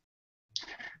 25.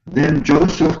 Then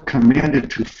Joseph commanded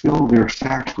to fill their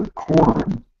sacks with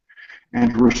corn,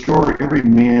 and to restore every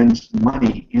man's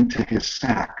money into his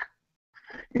sack,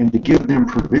 and to give them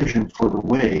provision for the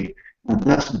way, and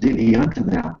thus did he unto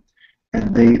them.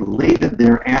 And they laded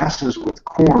their asses with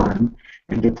corn,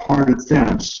 and departed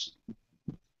thence.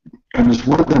 And as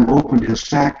one of them opened his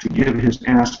sack to give his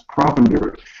ass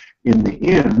provender in the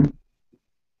inn,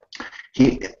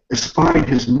 he espied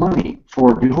his money,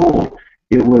 for behold,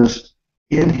 it was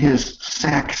in his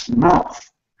sack's mouth.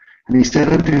 And he said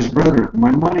unto his brother,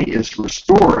 My money is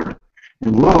restored,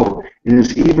 and lo, it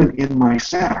is even in my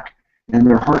sack. And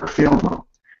their heart failed them,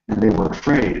 and they were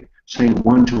afraid, saying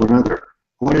one to another,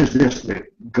 What is this that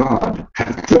God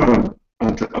hath done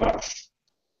unto us?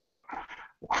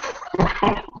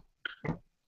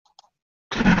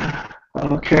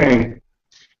 Okay,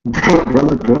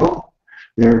 Brother Bill,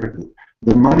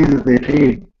 the money that they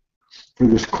paid for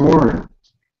this corn,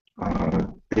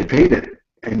 they paid it,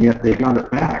 and yet they got it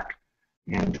back.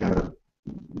 And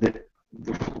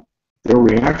their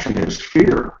reaction is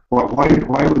fear. Why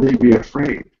would they be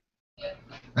afraid?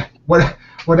 Well,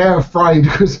 they're afraid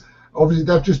because obviously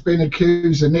they've just been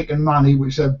accused of nicking money,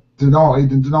 which they've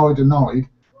denied and denied, and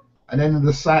then in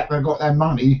the sack they got their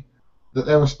money that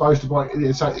they were supposed to buy.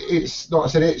 So it's like I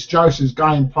said, it's Joseph's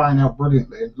game playing out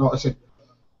brilliantly. Like I said,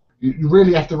 you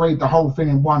really have to read the whole thing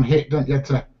in one hit, don't you,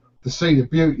 to see the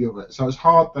beauty of it. So it's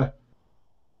hard to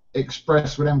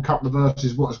express with them couple of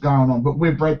verses what's going on, but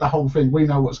we've read the whole thing, we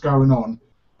know what's going on,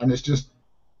 and it's just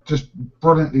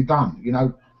brilliantly done. You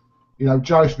know,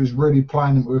 Joseph is really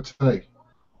playing them with a T.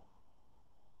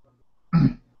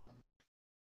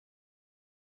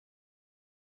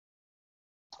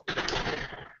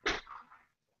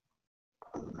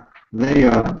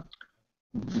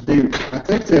 I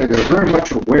think they're very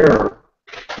much aware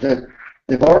that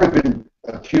they've already been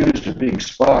accused of being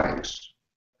spies.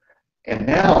 And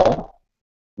now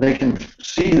they can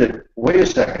see that, wait a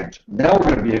second, now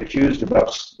we're going to be accused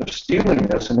of stealing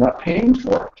this and not paying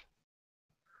for it.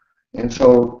 And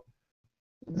so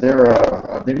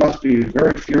they must be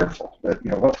very fearful that,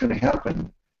 what's going to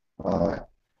happen.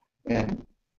 And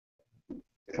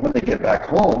when they get back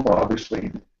home,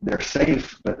 obviously they're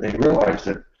safe, but they realize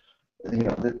that,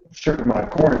 that a certain amount of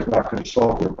corn is not going to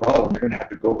solve their problem. They're going to have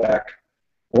to go back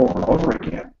over and over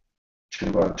again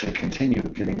to continue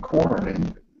getting corn,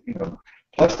 and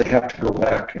plus they have to go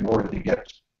back in order to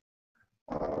get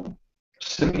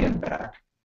Simeon back,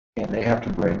 and they have to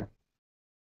bring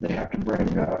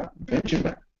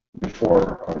Benjamin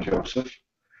before Joseph.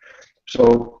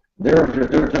 So they're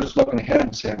just looking ahead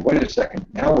and saying, wait a second,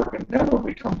 now when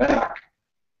we come back,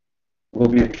 we'll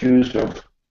be accused of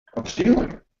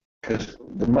stealing, because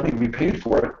the money we paid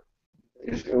for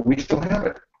it we still have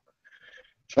it.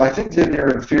 So I think that they're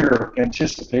in fear of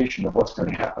anticipation of what's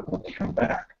going to happen when they come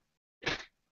back.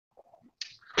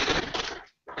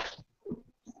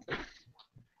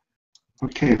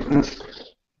 Okay,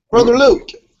 Brother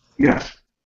Luke. Yes.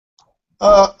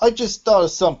 I just thought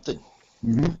of something.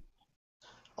 Mm-hmm.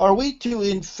 Are we to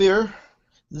infer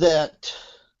that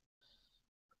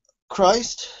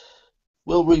Christ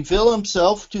will reveal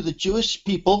himself to the Jewish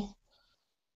people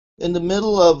in the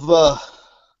middle of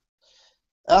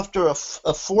after a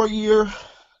 4-year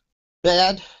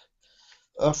bad,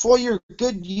 4-year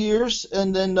good years,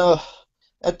 and then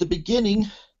at the beginning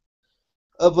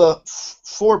of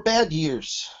 4 bad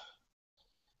years?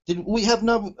 Did we have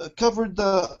not covered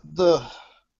that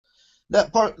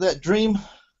part, that dream?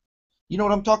 You know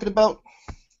what I'm talking about?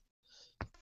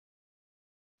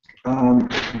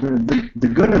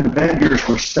 The good and the bad years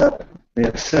were 7. They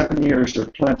had 7 years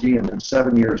of plenty and then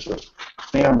 7 years of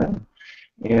famine.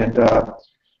 And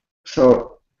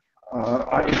so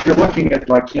if you're looking at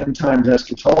like end times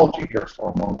eschatology here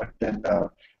for a moment, then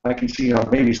I can see how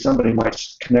maybe somebody might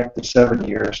connect the 7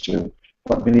 years to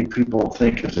what many people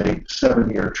think is a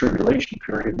 7-year tribulation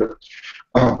period. But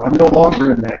I'm no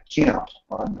longer in that camp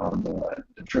on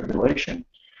the tribulation.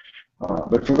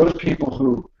 But for those people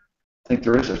who think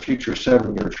there is a future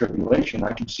 7-year tribulation,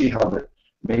 I can see how that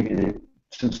maybe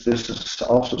since this is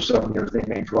also 7 years, they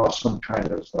may draw some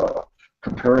kind of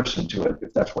comparison to it,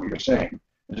 if that's what you're saying.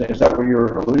 Is that what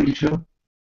you're alluding to?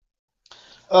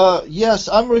 Yes,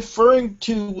 I'm referring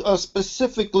to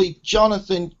specifically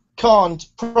Jonathan Cahn's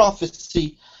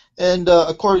prophecy, and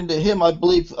according to him, I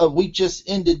believe we just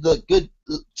ended the good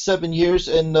 7 years,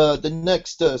 and the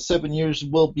next 7 years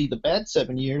will be the bad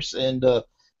 7 years, and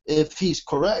if he's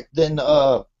correct, then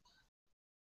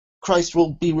Christ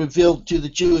will be revealed to the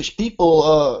Jewish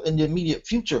people in the immediate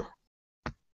future.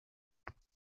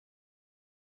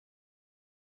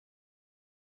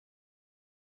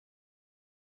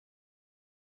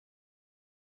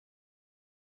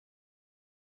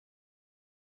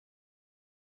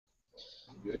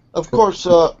 Of course,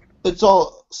 it's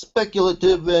all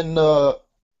speculative and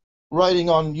writing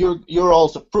on your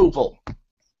all's approval.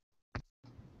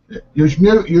 You was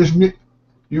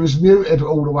muted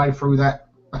all the way through that,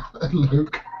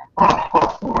 Luke.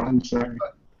 Oh, I'm sorry.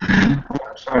 I'm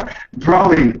sorry.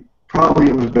 Probably probably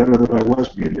it was better that I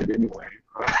was muted anyway.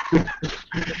 I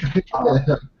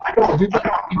don't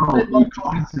know who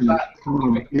Jonathan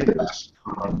is,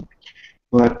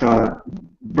 but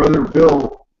Brother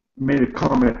Bill made a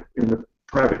comment in the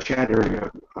private chat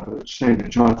area saying that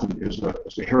Jonathan is a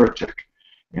heretic.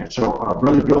 And so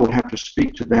Brother Bill would have to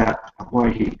speak to that,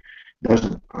 why he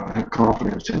doesn't have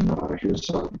confidence in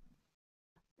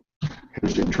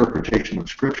his interpretation of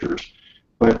scriptures.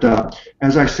 But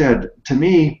as I said, to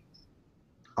me,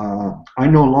 I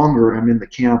no longer am in the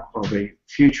camp of a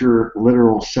future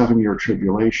literal 7-year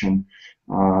tribulation.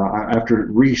 After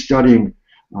restudying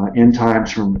end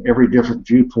times from every different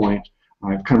viewpoint,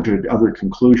 I've come to other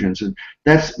conclusions, and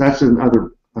that's in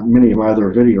many of my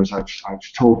other videos. I've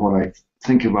told what I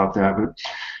think about that, but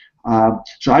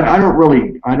so I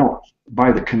don't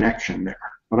buy the connection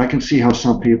there. But I can see how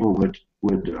some people would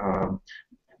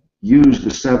use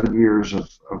the 7 years of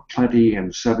plenty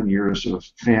and 7 years of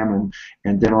famine,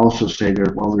 and then also say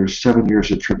there's 7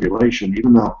 years of tribulation,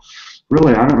 even though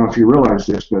really, I don't know if you realize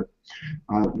this, but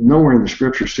nowhere in the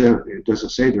scripture it doesn't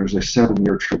say there's a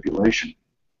 7-year tribulation.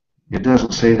 It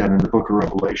doesn't say that in the book of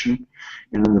Revelation.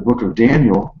 And in the book of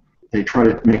Daniel, they try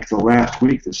to make the last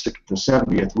week, the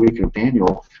 70th week of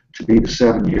Daniel, to be the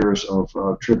 7 years of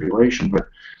tribulation. But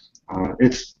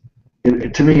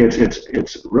to me,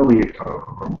 it's really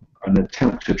an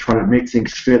attempt to try to make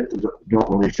things fit that don't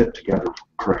really fit together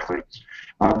correctly.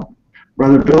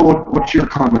 Brother Bill, what's your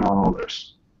comment on all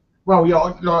this? Well, yeah,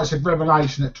 like I said,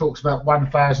 Revelation, it talks about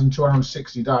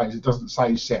 1,260 days. It doesn't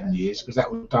say 7 years, because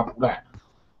that would double that.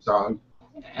 So,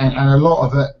 and a lot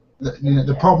of it,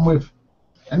 the problem with,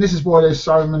 and this is why there's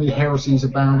so many heresies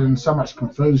abound and so much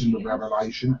confusion with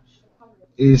Revelation,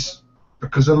 is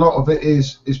because a lot of it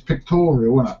is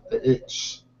pictorial, isn't it?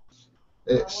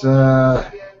 It's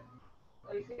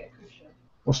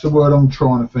what's the word I'm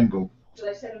trying to think of?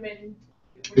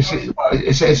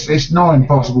 It's not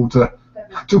impossible to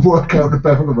work out the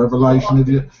level of Revelation if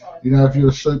you're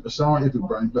a super scientific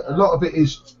brain, but a lot of it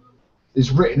is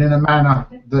written in a manner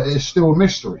that is still a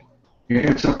mystery.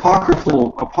 It's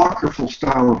apocryphal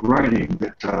style of writing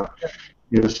that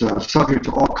is subject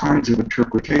to all kinds of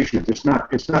interpretations. It's not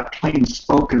plain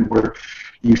spoken where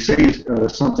you say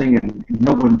something and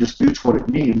no one disputes what it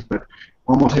means, but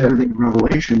almost everything in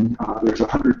Revelation, there's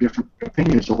 100 different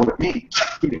opinions of what it means.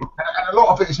 And a lot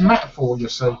of it is metaphor, you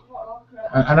see,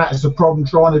 and that is the problem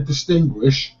trying to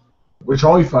distinguish, which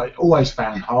I always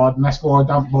found hard, and that's why I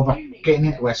don't bother getting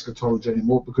into eschatology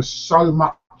anymore, because so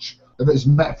much of it is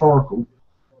metaphorical,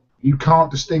 you can't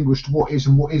distinguish what is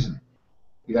and what isn't.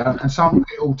 And some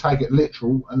people take it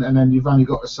literal, and then you've only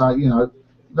got to say, you've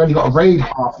only got to read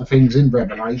half the things in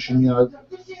Revelation,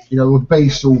 with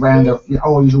beasts all round,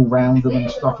 eyes all round them and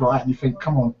stuff like that, and you think,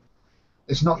 come on,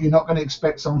 you're not going to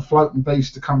expect some floating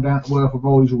beast to come down to earth with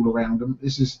eyes all around them.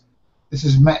 This is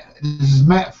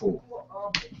metaphor,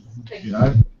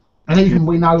 And even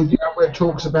we know, where it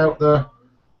talks about the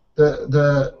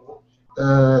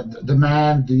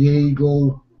man, the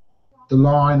eagle, the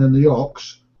lion, and the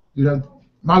ox.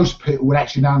 Most people would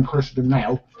actually know in Christendom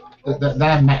now that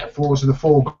their metaphors are the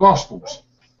 4 Gospels.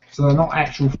 So they're not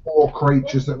actual 4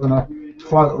 creatures that are going to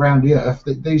float around the earth.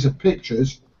 These are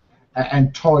pictures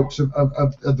and types of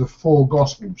the 4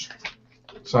 Gospels.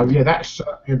 So yeah, that's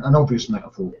an obvious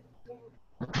metaphor.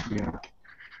 Yeah.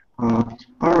 All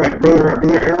right, Brother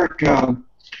Eric,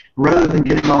 rather than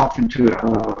getting off into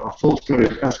a full study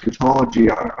of eschatology,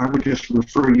 I would just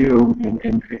refer you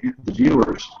and the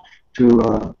viewers to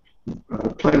a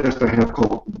playlist I have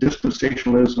called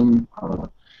Dispensationalism,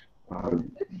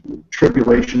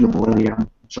 Tribulation, the Millennium, and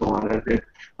so on.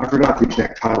 I forgot the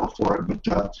exact title for it, but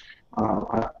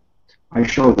I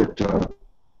show that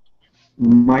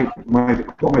what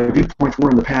my viewpoints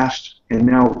were in the past, and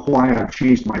now why I've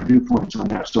changed my viewpoints on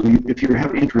that. So if you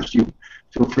have interest, you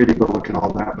feel free to go look at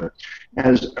all that. But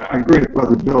as I agree with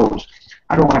Brother Bill,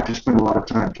 I don't like to spend a lot of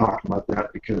time talking about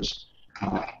that, because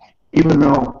even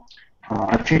though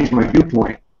I've changed my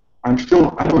viewpoint, I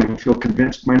don't even feel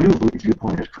convinced my new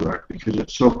viewpoint is correct, because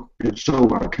it's so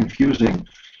confusing,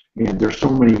 and there's so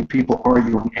many people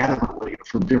arguing adamantly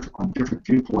on different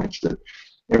viewpoints that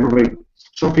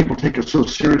some people take it so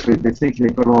seriously they think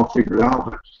they've got it all figured out,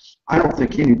 but I don't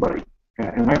think anybody,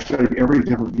 and I've studied every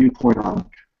different viewpoint on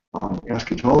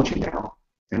eschatology now,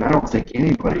 and I don't think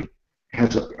anybody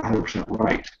has it 100%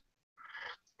 right.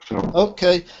 So.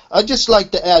 Okay, I'd just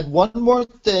like to add one more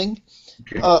thing.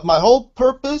 Okay. My whole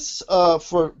purpose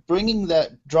for bringing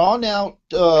that drawn-out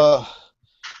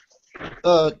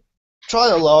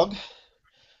trialogue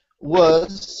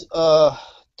was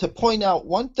to point out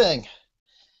one thing,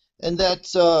 and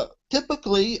that's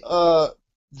typically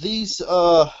these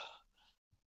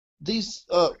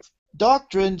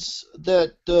doctrines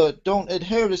that don't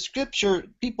adhere to Scripture,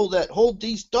 people that hold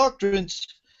these doctrines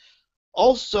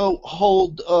also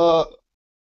hold a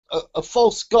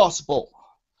false gospel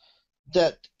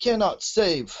that cannot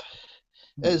save,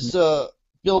 as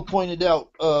Bill pointed out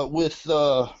with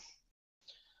the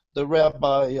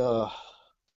Rabbi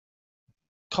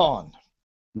Kahn.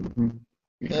 Mm-hmm.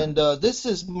 Yeah. And this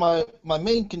is my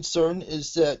main concern,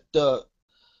 is that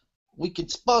we can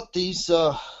spot these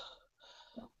real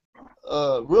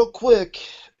quick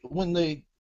when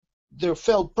their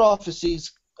failed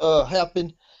prophecies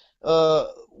happen. They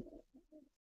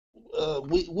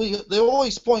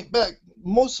always point back.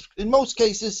 In most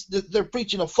cases, they're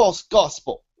preaching a false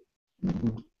gospel.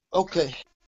 Mm-hmm. Okay.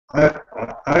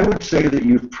 I would say that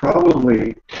you've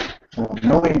probably,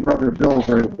 knowing Brother Bill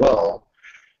very well,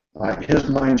 his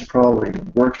mind's probably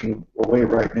working away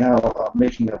right now,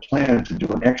 making a plan to do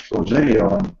an expose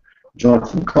on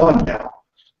Jonathan Cahn now.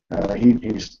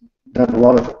 He's done a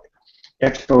lot of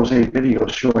expose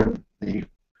videos showing the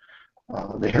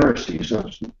heresies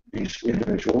of these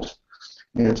individuals,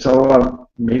 and so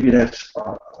maybe that's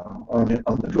on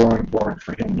the drawing board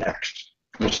for him next.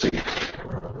 We'll see.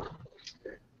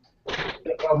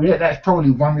 Oh yeah, that's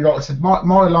probably one. Like I said, my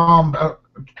alarm.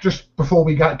 Just before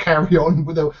we carry on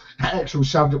with the actual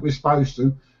subject we're supposed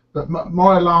to, but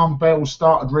my alarm bell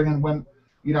started ringing when,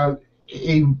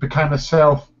 he became a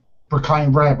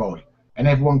self-proclaimed rabbi, and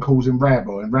everyone calls him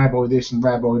rabbi, and rabbi this and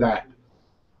rabbi that.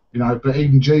 But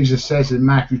even Jesus says in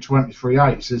Matthew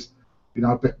 23:8, says,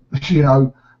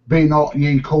 be not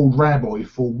ye called rabbi,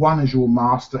 for one is your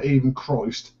master, even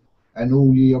Christ, and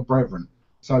all ye are brethren.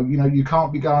 So, you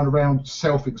can't be going around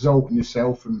self-exalting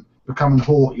yourself and becoming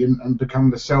haughty and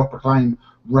becoming the self-proclaimed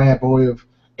rabbi of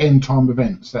end-time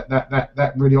events.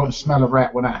 That really ought to smell a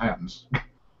rat when that happens.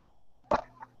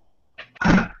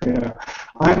 Yeah,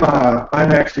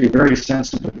 I'm actually very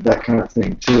sensitive to that kind of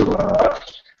thing too.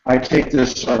 I take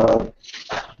this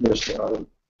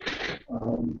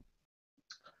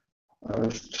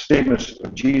statements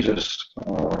of Jesus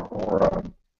or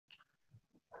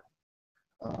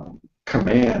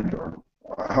command, or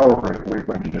however we're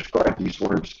going to describe these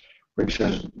words, where he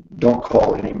says, "Don't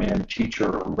call any man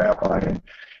teacher or rabbi." And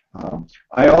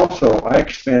I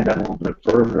expand that a little bit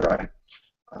further.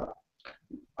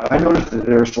 I notice that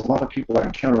there's a lot of people I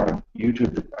encounter on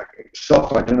YouTube that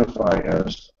self-identify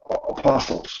as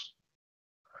apostles,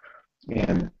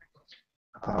 and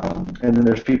then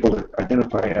there's people that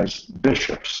identify as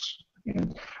bishops.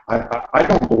 And I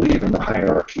don't believe in the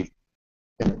hierarchy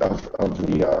of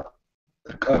the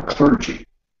clergy.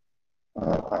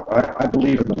 I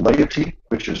believe in the laity,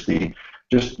 which is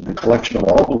just the collection of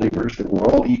all believers, that we're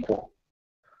all equal,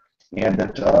 and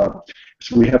that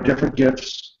so we have different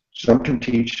gifts. Some can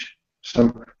teach,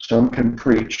 some can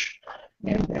preach,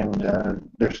 and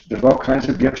there's all kinds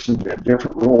of gifts and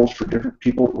different roles for different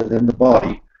people within the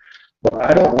body. But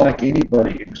I don't like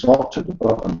anybody exalted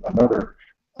above another,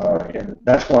 and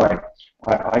that's why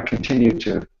I continue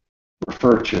to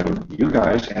refer to you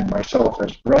guys and myself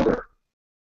as brother,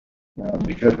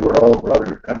 because we're all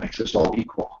brother. That makes us all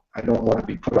equal. I don't want to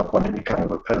be put up on any kind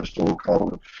of a pedestal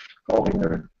calling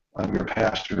your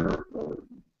pastor.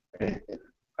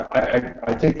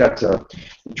 I think that the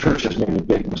church has made a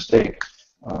big mistake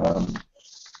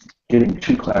getting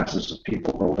two classes of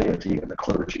people, the laity and the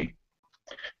clergy.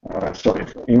 So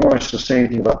if anyone wants to say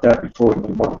anything about that before we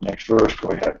move on to the next verse, go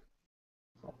ahead.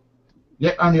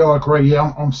 Yeah, only I agree.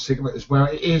 Yeah, I'm sick of it as well.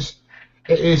 It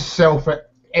is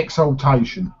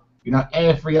self-exaltation.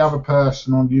 Every other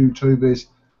person on YouTube is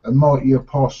a mighty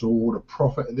apostle or the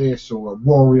prophet of this or a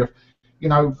warrior.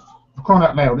 For crying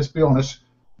out loud, let's be honest,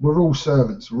 we're all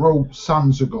servants. We're all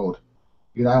sons of God.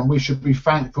 And we should be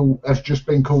thankful as just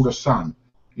being called a son.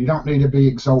 You don't need to be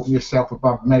exalting yourself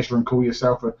above measure and call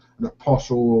yourself an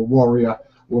apostle or a warrior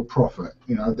or a prophet.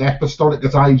 The apostolic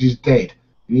age is dead.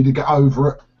 You need to get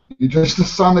over it. You're just a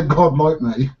son of God like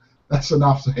me. That's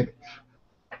enough said.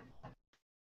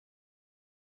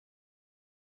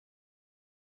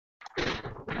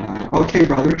 Okay,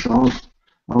 brothers, I'll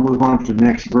move on to the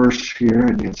next verse here,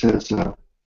 and it says,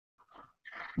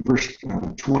 verse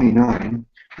 29,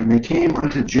 "And they came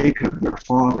unto Jacob their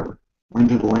father,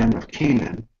 unto the land of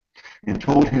Canaan, and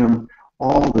told him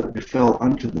all that befell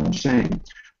unto them, saying,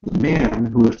 The man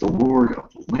who is the Lord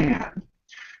of the land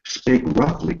spake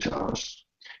roughly to us,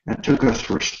 and took us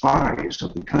for spies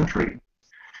of the country.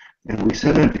 And we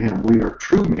said unto him, We are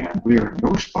true men, we are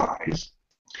no spies.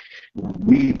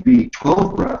 We be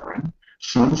 12 brethren,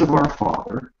 sons of our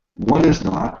father, one is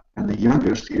not, and the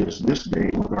youngest is this day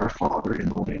with our father in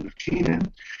the land of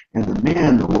Canaan. And the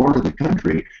man, the lord of the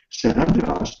country, said unto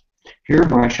us,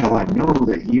 Hereby shall I know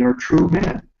that ye are true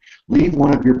men. Leave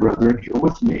one of your brethren here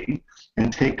with me,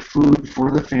 and take food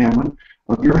for the famine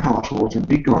of your households, and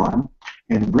be gone,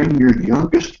 and bring your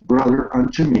youngest brother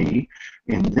unto me,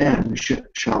 and then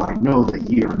shall I know that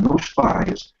ye are no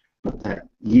spies, but that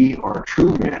ye are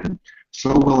true men.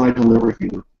 So will I deliver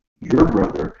you your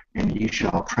brother, and ye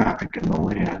shall traffic in the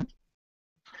land.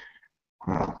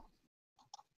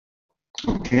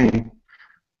 Okay.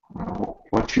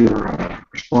 What's your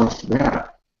response to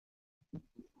that?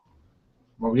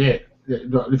 Well, yeah.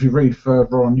 If you read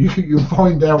further on, you'll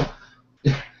find out.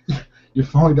 You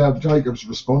find out Jacob's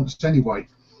response anyway.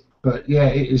 But yeah,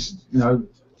 it is.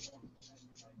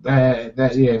 They're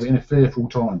in a fearful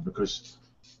time because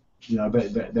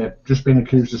they've just been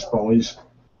accused of spies.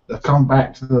 They've come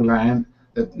back to the land.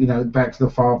 Back to the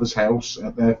father's house.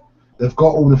 They've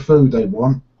got all the food they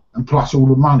want, and plus all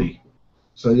the money.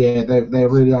 So yeah, they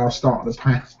really are starting to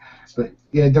panic. But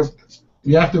yeah,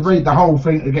 you have to read the whole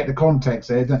thing to get the context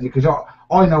there, don't you? Because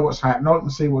I know what's happening. I can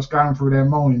see what's going through their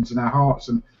minds and their hearts,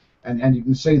 and you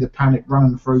can see the panic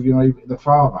running through the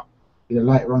father.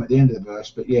 Later on at the end of the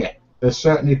verse. But yeah, there's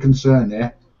certainly a concern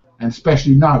there, and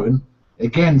especially knowing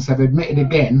again, so they've admitted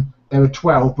again there were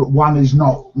 12, but one is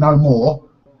no more.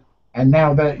 And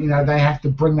now they have to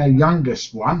bring their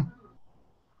youngest one,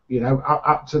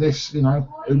 up to this,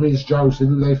 who is Joseph,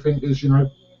 who they think is,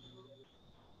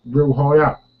 real high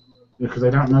up, because they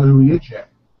don't know who he is yet.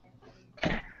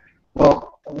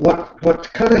 Well,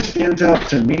 what kind of stands out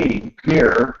to me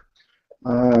here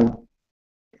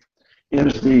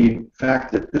is the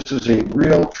fact that this is a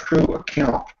real, true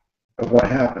account of what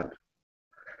happened.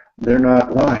 They're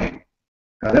not lying.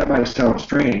 Now, that might sound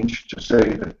strange to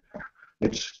say that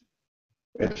it's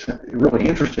really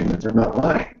interesting that they're not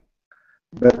lying.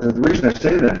 But the reason I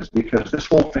say that is because this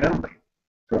whole family,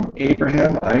 from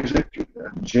Abraham, Isaac,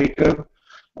 Jacob,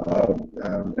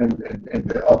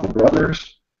 and all the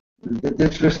brothers,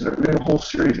 it's just a whole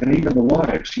series, and even the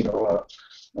wives,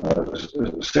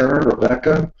 Sarah,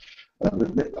 Rebecca,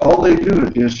 all they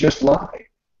do is just lie.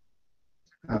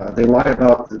 They lie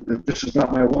about this is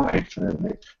not my wife,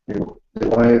 and they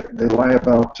lie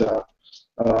about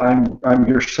I'm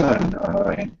your son,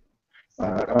 and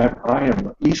I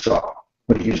am Esau,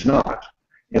 but he's not.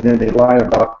 And then they lie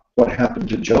about what happened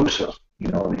to Joseph.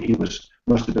 That he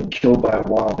must have been killed by a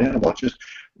wild animal. Just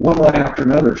one lie after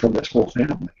another from this whole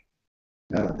family.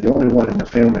 The only one in the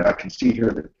family I can see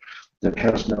here that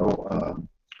has no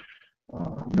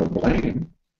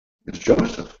blame is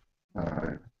Joseph.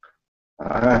 I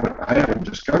haven't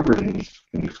discovered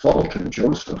any fault in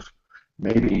Joseph.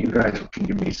 Maybe you guys can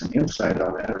give me some insight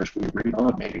on that as we read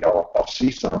on. Maybe I'll see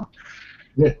some.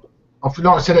 Yeah, like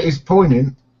I said, it is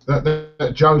pointing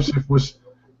that Joseph was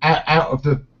out of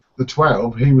the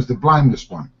 12. He was the blameless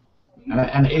one,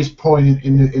 and it is pointing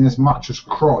in as much as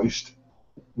Christ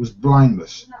was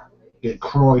blameless, yet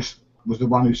Christ was the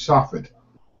one who suffered,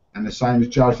 and the same as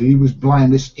Joseph, he was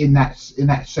blameless in that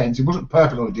sense. He wasn't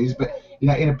perfect like Jesus, but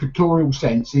in a pictorial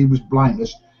sense, he was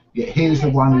blameless. Yet he's the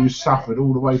one who suffered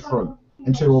all the way through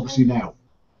until obviously now.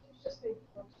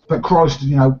 But Christ,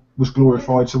 was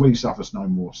glorified, so he suffers no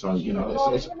more. So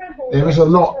there is a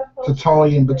lot to tie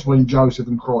in between Joseph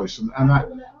and Christ, and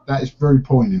that is very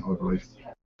poignant, I believe.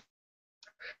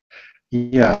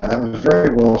 Yeah, that was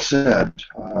very well said.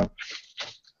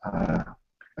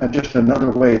 And just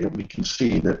another way that we can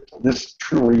see that this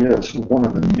truly is one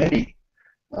of the many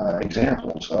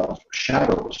examples of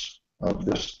shadows of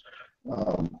this,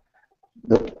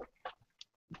 the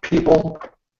people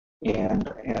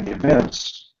and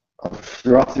events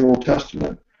throughout the Old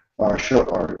Testament are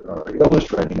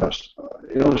illustrating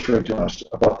to us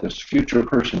about this future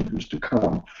person who's to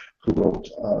come, who will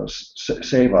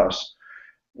save us.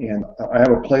 And I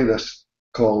have a playlist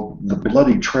called The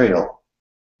Bloody Trail.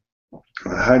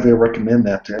 I highly recommend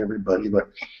that to everybody.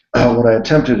 But what I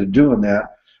attempted to do in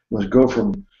that was go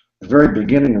from the very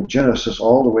beginning of Genesis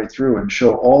all the way through and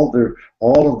show all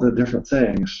of the different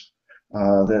things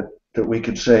that we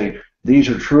could say these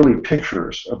are truly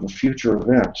pictures of the future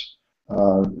events.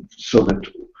 So that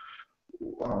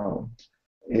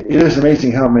it is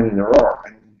amazing how many there are.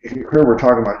 And here we're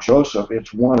talking about Joseph.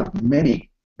 It's one of many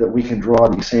that we can draw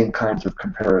these same kinds of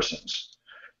comparisons.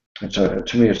 To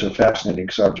me, it's a fascinating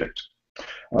subject.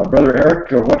 Brother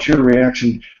Eric, what's your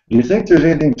reaction? Do you think there's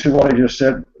anything to what I just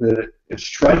said that it's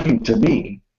striking to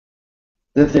me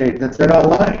that they're not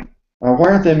lying? Why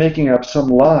aren't they making up some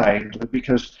lie?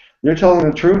 Because they're telling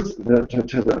the truth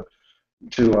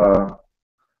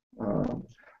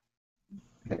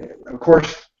Of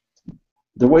course,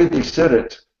 the way they said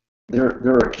it,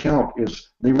 their account is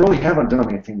they really haven't done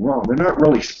anything wrong. They're not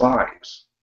really spies,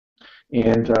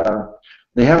 and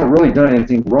they haven't really done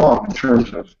anything wrong in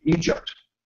terms of Egypt.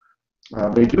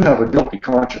 They do have a guilty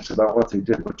conscience about what they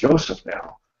did with Joseph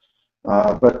now,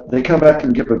 but they come back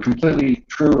and give a completely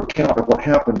true account of what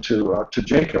happened to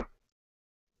Jacob.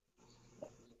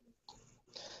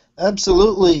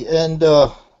 Absolutely, and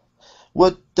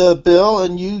what Bill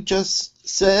and you just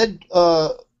said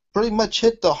pretty much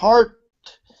hit the heart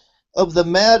of the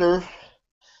matter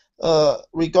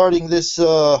regarding this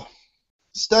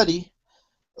study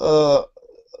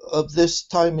of this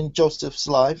time in Joseph's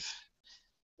life.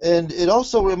 And it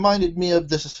also reminded me of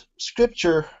this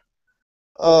scripture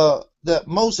that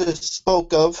Moses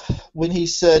spoke of when he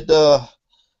said, a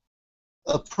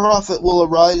prophet will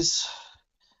arise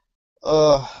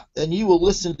and you will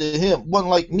listen to him, one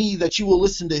like me that you will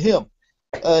listen to him.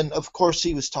 And of course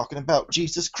he was talking about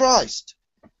Jesus Christ.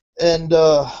 And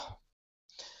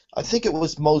I think it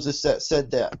was Moses that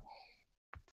said that.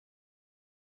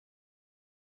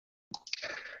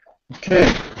 Okay,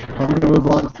 I'm going to move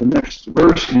on to the next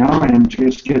verse now and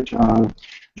just get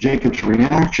Jacob's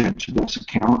reaction to this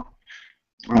account.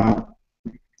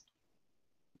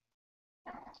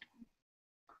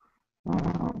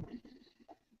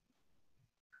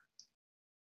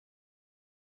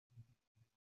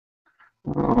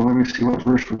 Let me see, what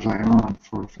verse was I on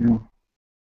for a few?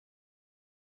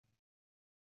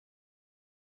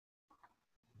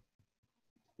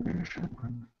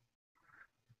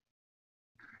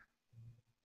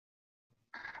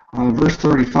 Verse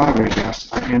 35, I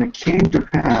guess. And it came to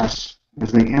pass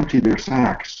as they emptied their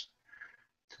sacks.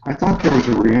 I thought there was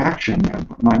a reaction.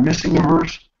 Am I missing a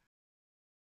verse?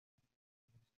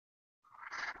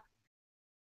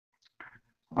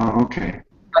 Okay.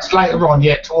 That's later on,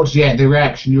 yeah, towards the end, the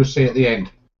reaction you'll see at the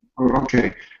end.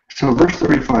 Okay. So verse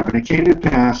 35, and it came to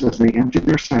pass as they emptied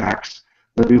their sacks,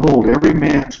 that behold, every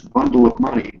man's bundle of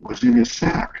money was in his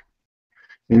sack.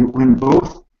 And when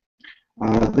both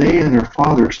they and their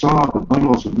father saw the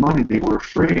bundles of money, they were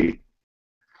afraid.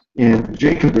 And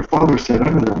Jacob their father said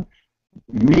unto them,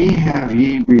 Me have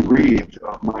ye bereaved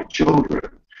of my children.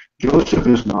 Joseph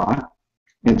is not,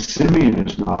 and Simeon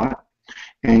is not,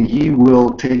 and ye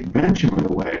will take Benjamin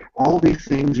away. All these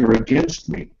things are against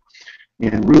me.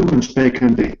 And Reuben spake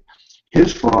unto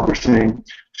his father, saying,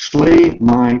 Slay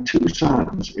my two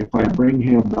sons, if I bring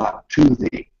him not to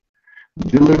thee.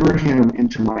 Deliver him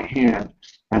into my hand,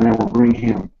 and I will bring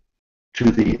him to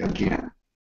thee again.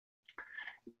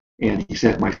 And he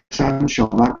said, My son shall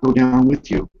not go down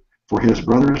with you, for his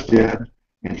brother is dead,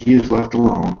 and he is left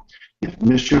alone. If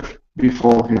mischief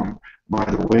befall him by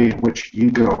the way in which ye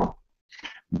go,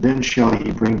 then shall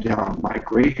ye bring down my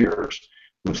gray hairs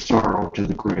with sorrow to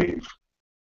the grave.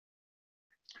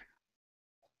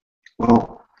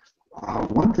 Well,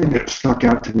 one thing that stuck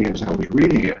out to me as I was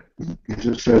reading it is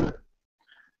it said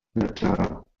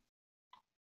that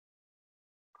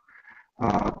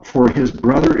for his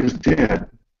brother is dead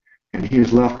and he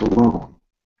is left alone.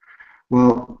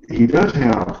 Well, he does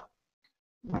have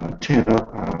 10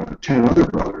 other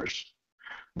brothers,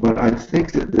 but I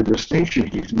think that the distinction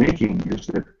he's making is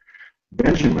that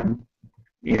Benjamin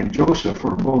and Joseph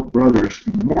are both brothers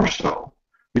more so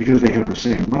because they have the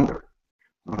same mother,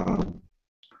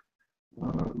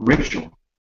 Rachel.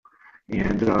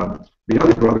 And the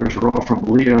other brothers are all from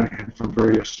Leah and from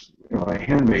various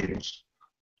handmaidens.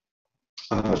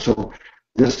 So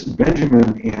this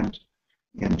Benjamin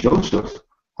and Joseph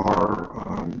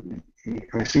are,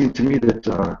 I see to me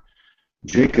that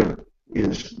Jacob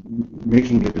is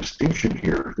making a distinction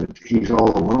here, that he's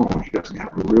all alone. He doesn't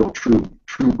have a real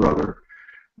true brother.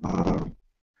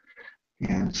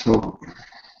 And so,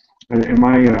 am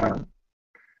I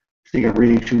think I'm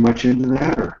reading too much into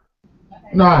that, or?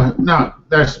 No,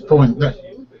 that's the point. That,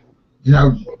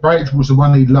 Rachel was the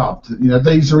one he loved.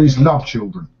 These are his love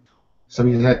children. So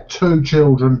he had two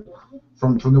children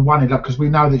from the one he loved, because we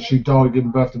know that she died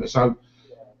giving birth to it. So,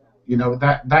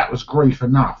 that was grief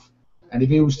enough. And if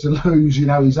he was to lose,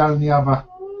 his only other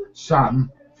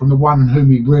son from the one whom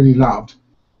he really loved,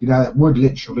 that would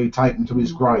literally take him to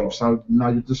his grave. So,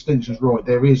 the distinction's right.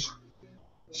 There is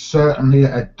certainly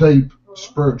a deep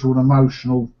spiritual and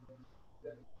emotional,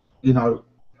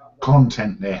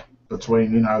 content there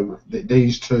between,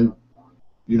 these two,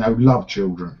 love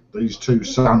children, these two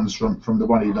sons from the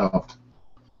one he loved.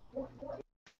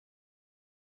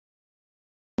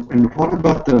 And what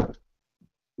about the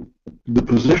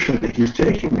position that he's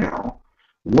taking now?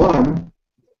 One,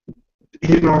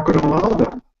 he's not going to allow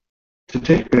them to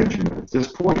take Benjamin at this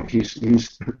point.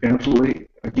 He's absolutely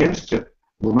against it,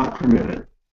 will not permit it.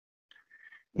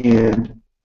 And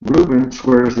Reuben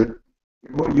swears that,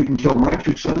 well, you can kill my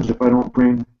 2 sons if I don't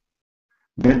bring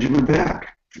Benjamin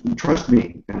back. Trust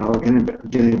me, and I'll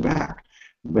get him back.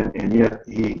 And yet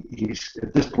he's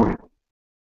at this point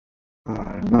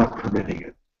not permitting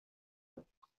it.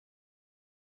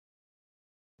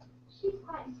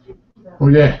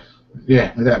 Well, yeah.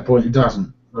 At that point, it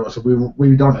doesn't. So we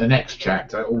move on to the next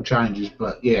chapter. It all changes,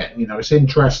 but yeah, it's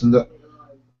interesting that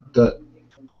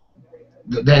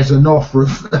there's an offer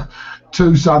of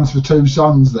 2 sons for 2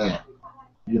 sons there.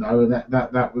 And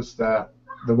that was the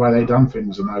way they done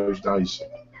things in those days.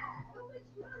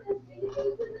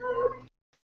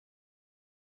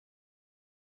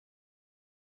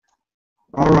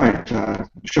 All right,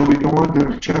 shall we go on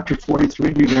to chapter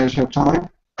 43? Do you guys have time?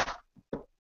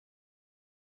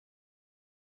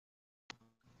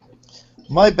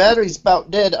 My battery's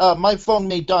about dead. My phone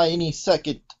may die any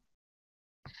second.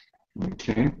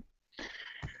 Okay.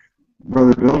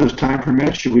 Brother Bill, does time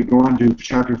permit? Should we go on to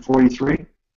chapter 43?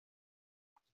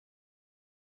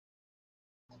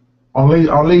 I'll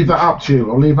leave that up to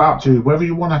you. I'll leave it up to you. Whether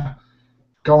you want to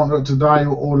go on to it today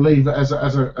or leave it as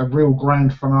a real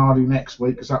grand finale next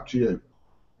week, it's up to you.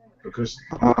 Because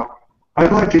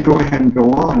I'd like to go ahead and go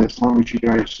on as long as you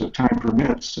guys time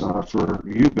permits for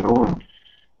you, Bill,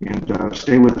 and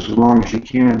stay with us as long as you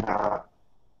can,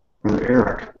 Brother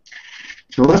Eric.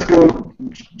 So let's go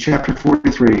chapter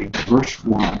 43, verse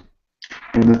 1.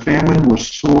 And the famine was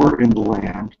sore in the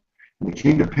land, and it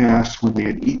came to pass when they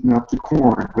had eaten up the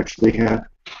corn which they had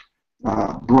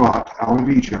brought out of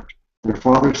Egypt, their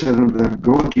father said unto them,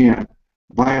 Go again,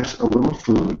 buy us a little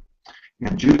food.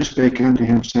 And Judah spake unto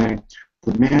him, saying,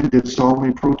 The man did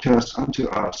solemnly protest unto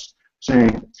us,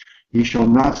 saying, Ye shall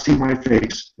not see my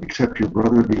face, except your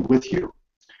brother be with you.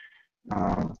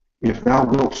 If thou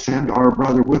wilt send our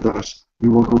brother with us, we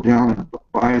will go down and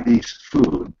buy thee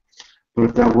food. But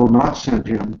if thou wilt not send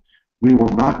him, we will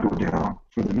not go down.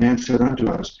 For the man said unto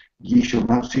us, Ye shall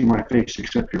not see my face,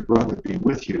 except your brother be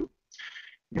with you.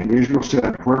 And Israel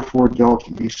said, Wherefore dealt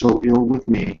ye so ill with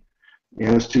me,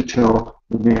 as to tell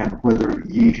the man whether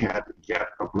ye had yet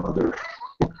a brother?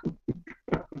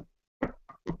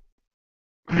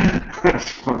 That's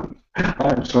funny.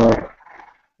 I'm sorry.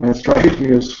 That strikes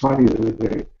me as funny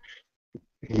that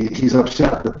he's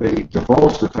upset that they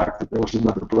divulged the fact that there was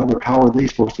another brother. How are they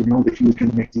supposed to know that he was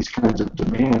going to make these kinds of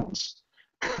demands?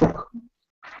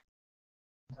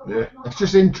 Yeah, it's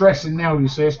just interesting now. You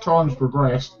see, as time's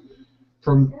progressed,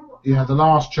 from the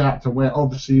last chapter where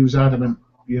obviously he was adamant,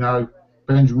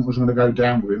 Benjamin was going to go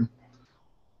down with him,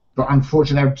 but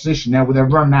unfortunately their position now where they're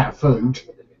running out of food,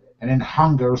 and then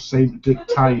hunger seemed to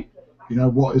dictate,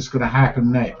 what is going to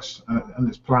happen next, and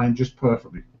it's playing just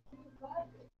perfectly.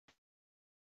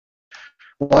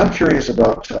 Well, I'm curious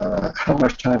about how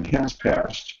much time has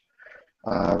passed.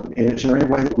 Is there any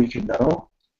way that we can know?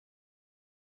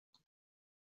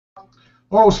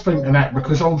 Well, I was thinking that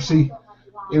because obviously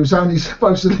it was only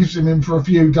supposed to leave him in for a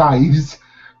few days,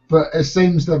 but it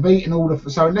seems they've eaten all the.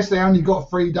 So unless they only got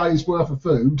 3 days worth of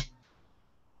food,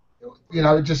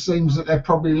 it just seems that they've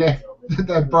probably left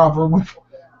their brother with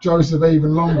Joseph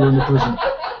even longer in the prison.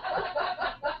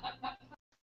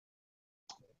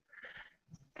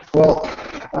 Well,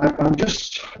 I'm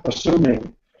just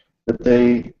assuming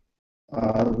that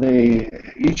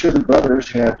each of the brothers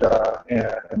had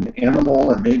an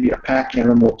animal and maybe a pack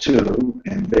animal too,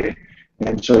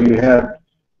 and so you had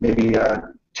maybe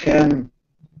 10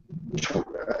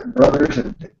 brothers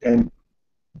and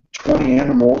 20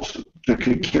 animals that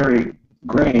could carry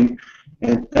grain,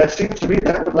 and that seems to me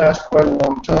that would last quite a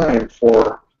long time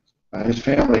for his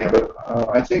family. But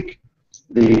I think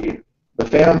the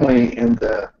family and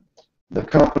the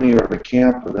company or the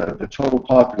camp or the total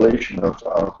population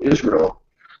of Israel,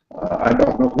 I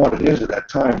don't know what it is at that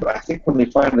time, but I think when they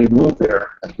finally moved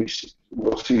there, as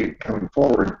we'll see coming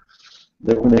forward,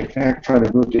 that when they try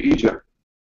to move to Egypt,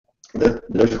 that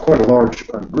there's quite a large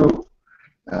group.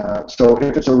 So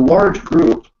if it's a large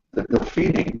group that they're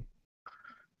feeding,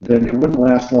 then it wouldn't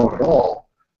last long at all.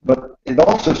 But it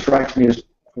also strikes me as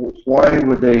why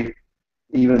would they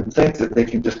even think that they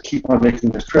can just keep on making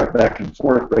this trip back and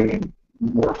forth, bringing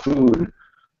more food?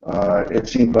 It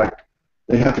seemed like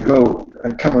they have to go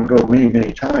and come and go many,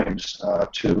 many times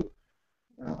to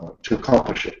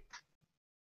accomplish it.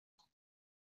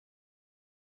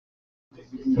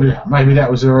 Yeah, maybe that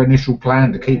was their initial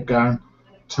plan, to keep going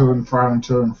to and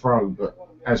fro, but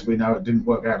as we know, it didn't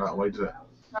work out that way, did it?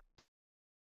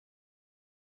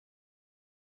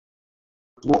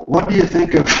 What do you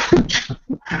think of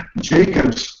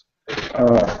Jacob's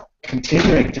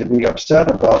continuing to be upset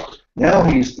about? Now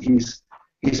he's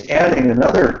adding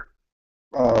another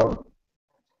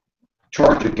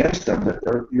charge against them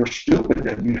that you're stupid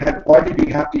and why did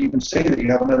you have to even say that you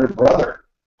have another brother?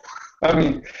 I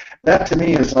mean, that to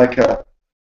me is like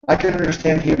I can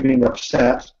understand him being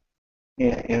upset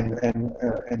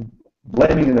and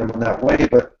blaming them in that way,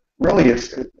 but really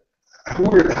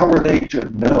how are they to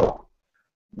know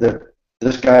that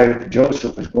this guy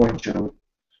Joseph is going to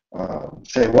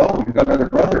say, well, you've got another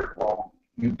brother. Well,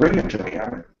 you bring him to me. I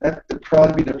mean, that would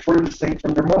probably be the furthest thing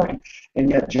from their mind. And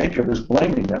yet Jacob is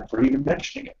blaming them for even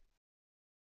mentioning it.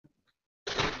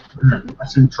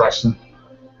 That's interesting.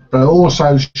 But it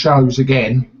also shows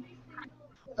again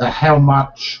how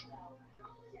much,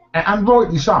 and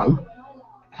rightly so,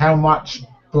 how much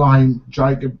blame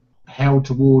Jacob held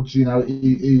towards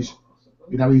his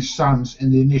sons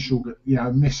in the initial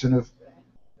missing of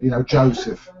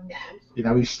Joseph.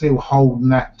 He's still holding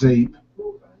that deep,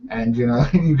 and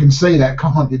you can see that,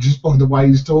 can't you, just by the way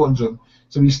he's talking to them.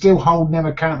 So he's still holding them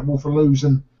accountable for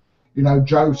losing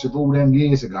Joseph all them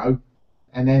years ago,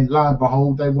 and then lo and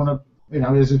behold they want to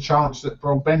there's a chance that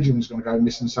Bro Benjamin's going to go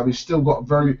missing. So he's still got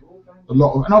a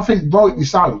lot of, and I think rightly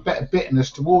so, better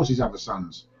bitterness towards his other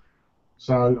sons.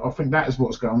 So I think that is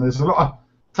what's going on. There's a lot of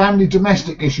family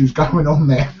domestic issues going on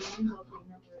there.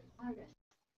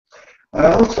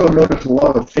 I also noticed a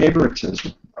lot of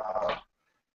favoritism.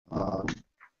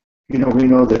 We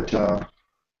know that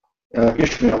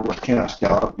Ishmael was cast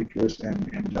out because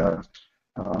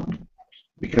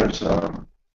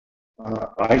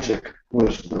Isaac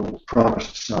was the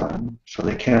promised son, so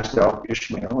they cast out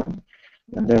Ishmael,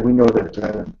 and then we know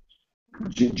that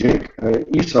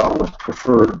Esau was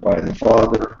preferred by the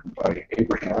father, by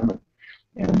Abraham,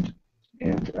 and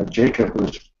Jacob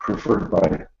was preferred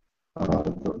by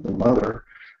the mother.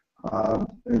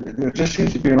 There just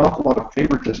seems to be an awful lot of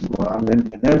favoritism going on,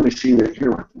 and then we see that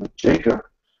here with Jacob,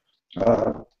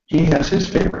 he has his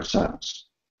favorite sons.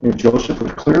 Joseph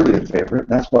was clearly a favorite, and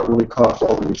that's what really caused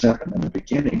all the resentment in the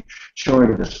beginning,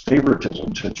 showing this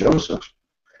favoritism to Joseph.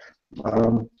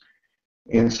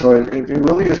 And so it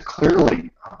really is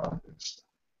clearly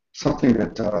something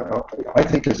that I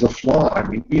think is a flaw. I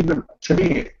mean, even to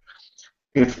me,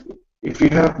 if you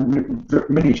have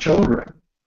many children,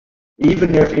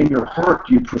 even if in your heart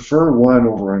you prefer one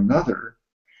over another,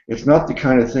 it's not the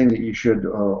kind of thing that you should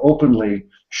openly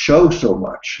show so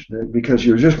much, because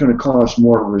you're just going to cause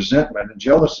more resentment and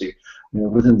jealousy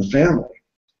within the family.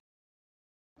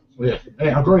 Yeah,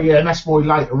 I agree. Yeah, and that's why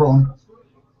later on,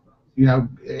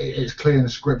 it's clear in the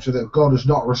scripture that God is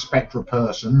not a respecter of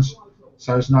persons,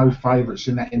 so there's no favourites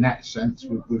in that sense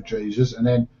with Jesus. And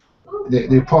then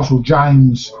the Apostle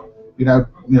James,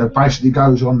 basically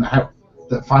goes on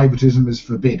that favouritism is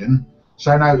forbidden.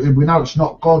 So now we know it's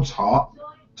not God's heart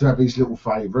to have these little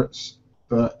favourites,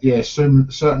 but yeah,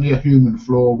 certainly a human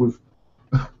flaw with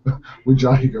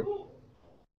Jacob.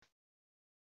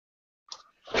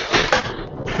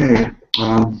 Okay,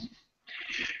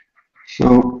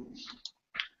 so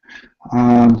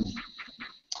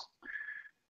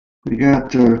we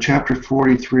got chapter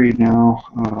 43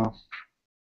 now,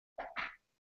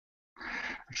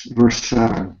 verse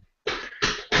 7.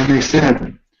 And they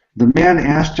said, the man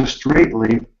asked us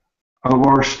straightly of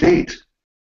our state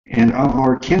and of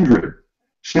our kindred,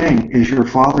 saying, is your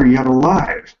father yet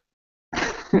alive?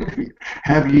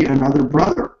 Have ye another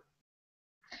brother?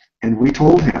 And we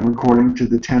told him, according to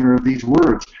the tenor of these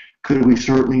words, could we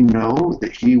certainly know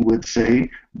that he would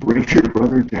say, bring your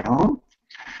brother down?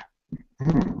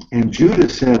 And Judah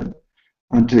said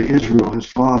unto Israel his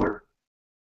father,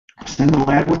 send the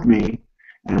lad with me,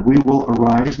 and we will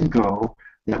arise and go,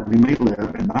 that we may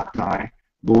live and not die,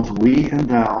 both we and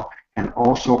thou, and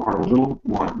also our little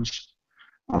ones.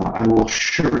 I will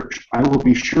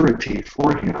be surety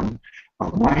for him.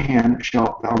 Of my hand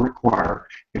shalt thou require,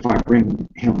 if I bring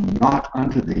him not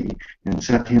unto thee, and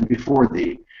set him before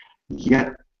thee.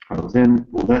 Yet then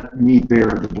let me bear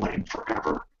the blame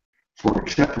forever. For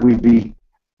except we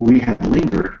had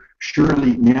lingered,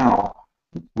 surely now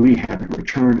we had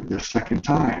returned the second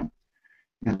time.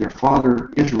 And their father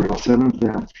Israel said unto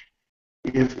them,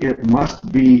 if it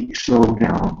must be so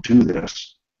now, do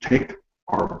this. Take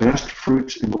our best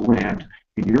fruits in the land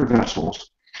in your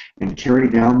vessels, and carry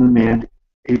down the man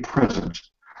a present,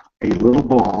 a little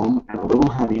balm and a little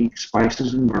honey,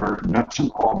 spices and myrrh, nuts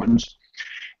and almonds,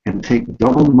 and take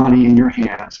double money in your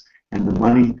hands, and the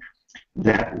money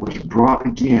that was brought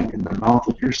again in the mouth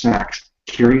of your sacks,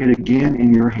 carry it again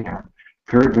in your hand.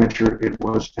 Peradventure it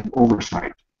was an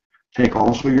oversight. Take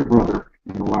also your brother,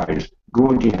 and arise, go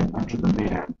again unto the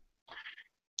man.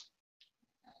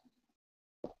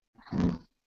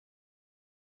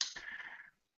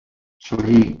 So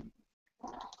he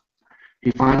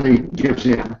finally gives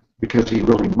in, because he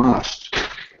really must.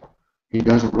 He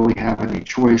doesn't really have any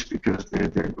choice because they're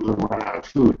going to run out of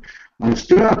food. And it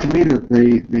stood out to me that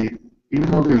they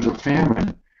even though there's a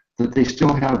famine, that they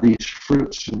still have these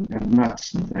fruits and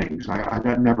nuts and things.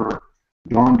 That never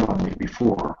dawned on me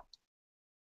before.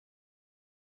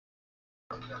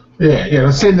 Yeah.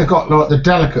 I've seen they've got like the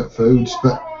delicate foods,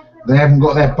 but they haven't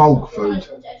got their bulk food.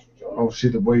 Obviously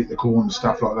the wheat, the corn,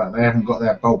 stuff like that. They haven't got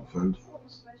their bulk food.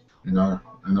 And I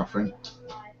think,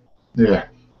 yeah,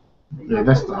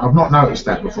 I've not noticed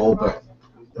that before, but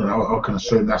I can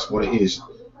assume that's what it is.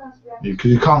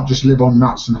 Because you can't just live on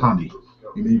nuts and honey.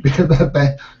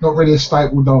 They're not really a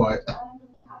staple diet.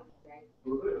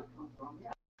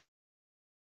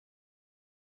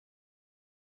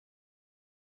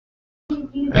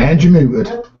 And you're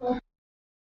muted.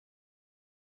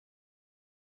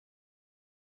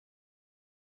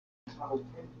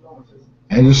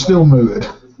 And you're still muted.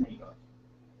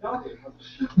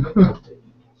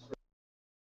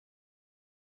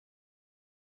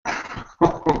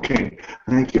 Okay,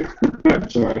 thank you. I'm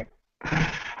sorry.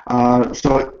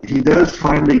 So he does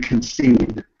finally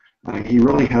concede. He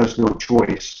really has no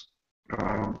choice.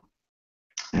 And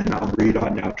I'll read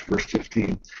on now to verse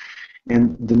 15.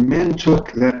 And the men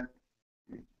took that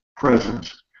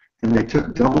present, and they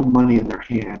took double money in their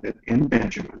hand and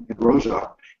Benjamin, and rose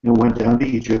up and went down to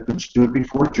Egypt and stood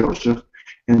before Joseph.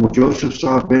 And when Joseph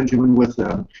saw Benjamin with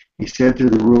them, he said to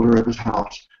the ruler of his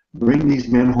house, "Bring these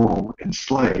men home and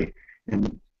slay,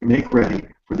 and make ready,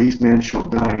 for these men shall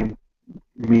dine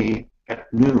me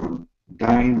at noon.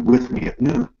 Dine with me at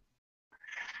noon."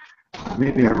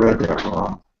 Maybe I read that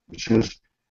wrong. It says,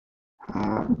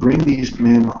 "Bring these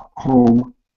men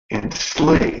home and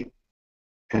slay,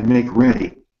 and make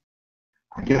ready."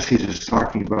 I guess he's just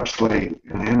talking about slay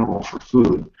an animal for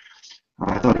food.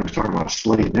 I thought he was talking about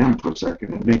slay them for a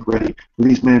second, and make ready, for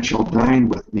these men shall dine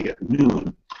with me at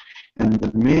noon. And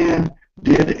the man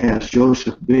did as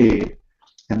Joseph bade,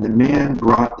 and the man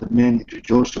brought the men into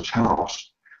Joseph's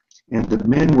house. And the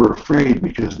men were afraid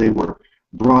because they were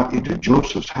brought into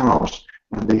Joseph's house.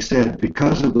 And they said,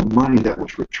 "Because of the money that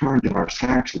was returned in our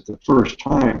sacks at the first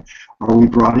time are we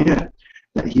brought in,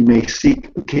 that he may seek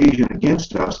occasion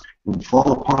against us and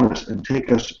fall upon us and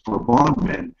take us for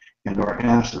bondmen and our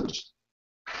asses."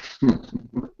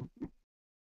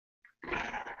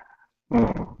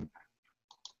 Oh.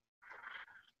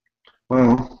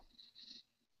 Well,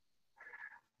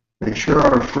 they sure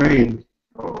are afraid.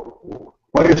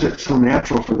 Why is it so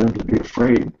natural for them to be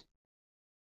afraid?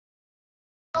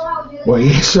 Well,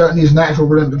 it certainly is natural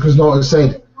for them because, like I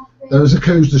said, they was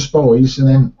accused of spies, and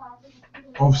then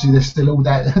obviously they're still all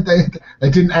that. They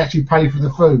didn't actually pay for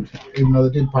the food, even though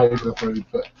they did pay for the food.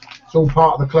 But it's all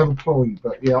part of the clever ploy.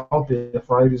 But yeah, I'll be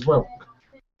afraid as well.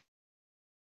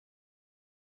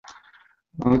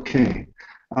 Okay.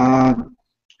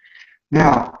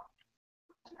 Now,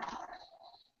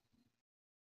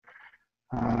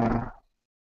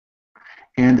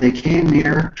 and they came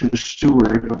near to the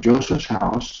steward of Joseph's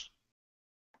house,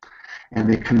 and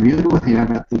they communed with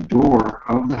him at the door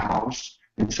of the house,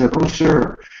 and said, "O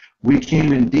sir, we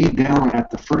came indeed down at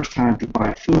the first time to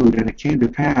buy food, and it came to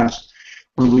pass,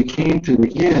 when we came to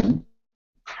the inn,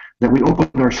 that we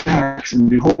opened our sacks, and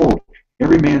behold,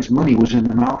 every man's money was in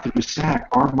the mouth of his sack,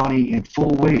 our money in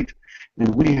full weight,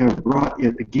 and we have brought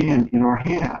it again in our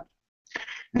hand.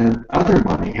 And other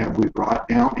money have we brought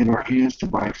down in our hands to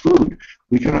buy food.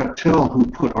 We cannot tell who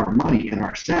put our money in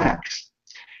our sacks."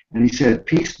 And he said,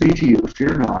 "Peace be to you,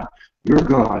 fear not, your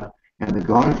God, and the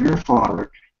God of your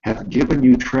father, hath given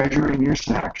you treasure in your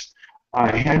sacks.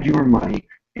 I had your money,"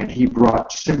 and he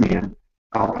brought Simeon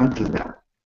out unto them.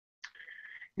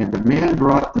 And the man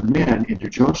brought the men into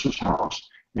Joseph's house,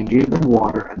 and gave them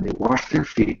water, and they washed their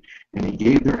feet, and he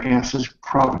gave their asses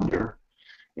provender.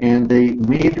 And they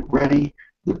made ready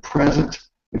the present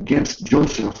against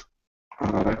Joseph,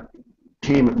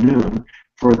 came at noon,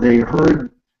 for they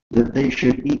heard that they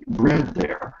should eat bread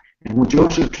there. And when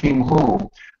Joseph came home,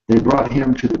 they brought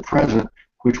him to the present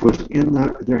which was in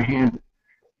their hand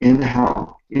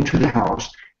into the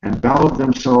house, and bowed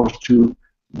themselves to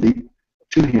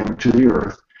him to the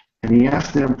earth. And he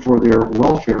asked them for their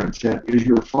welfare, and said, "Is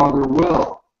your father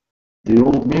well? The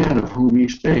old man of whom ye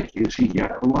spake, is he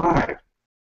yet alive?"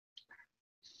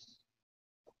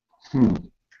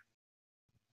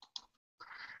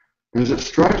 Does it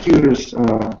strike you as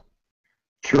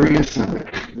curious?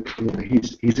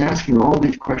 He's asking all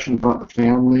these questions about the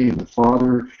family and the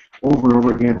father over and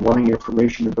over again, wanting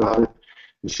information about it.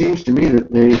 It seems to me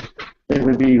that they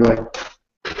would be like,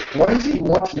 why does he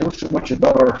want to know so much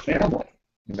about our family?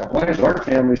 Why is our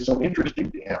family so interesting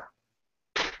to him?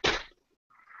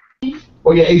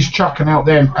 Well, yeah, he's chucking out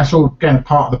them. That's all again a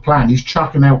part of the plan. He's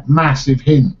chucking out massive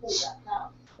hints,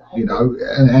 you know,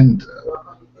 and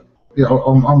you know,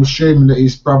 I'm assuming that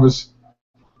his brothers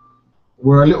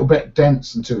were a little bit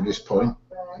dense until this point.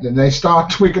 Then they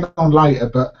start twigging on later,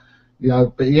 but you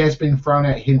know, but he has been throwing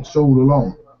out hints all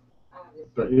along.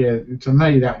 But yeah, to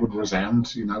me that would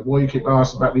resound. You know, why you keep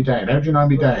asking about me dad? How do you know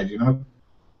me dad? You know.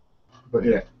 But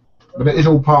yeah, but it is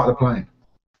all part of the plan.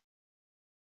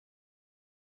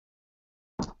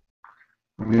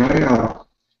 I mean,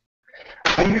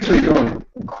 I usually don't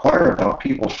inquire about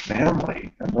people's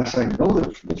family unless I know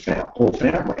the whole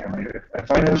family. I mean,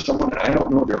 if I know someone and I don't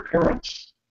know their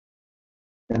parents,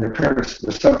 and their parents,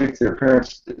 the subject of their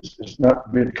parents has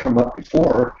not been come up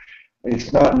before,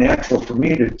 it's not natural for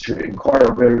me to inquire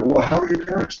about, well, how are your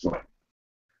parents doing?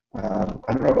 I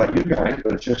don't know about you guys,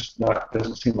 but it's just not,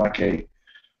 doesn't seem like a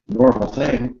normal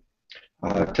thing,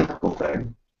 typical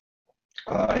thing.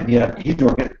 And yet he's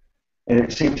doing it. And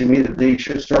it seemed to me that they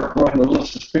should start growing a little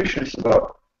suspicious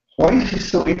about why is he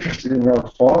so interested in our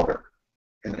father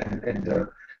and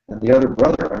the other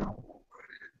brother.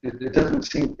 It doesn't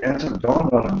seem, it hasn't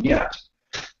dawned on him yet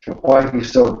to why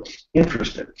he's so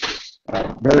interested.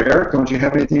 Brother Eric, don't you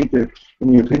have any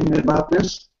opinion about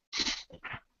this?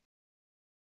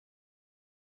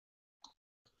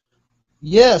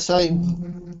 Yes, I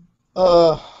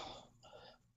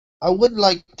would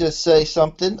like to say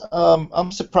something.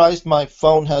 I'm surprised my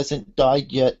phone hasn't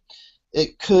died yet.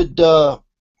 It could,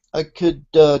 I could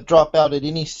drop out at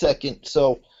any second.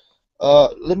 So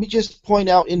let me just point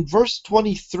out in verse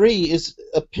 23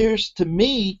 appears to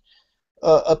me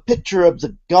a picture of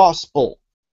the gospel,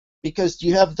 because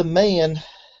you have the man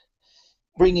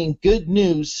bringing good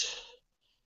news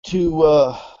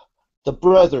to the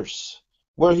brothers,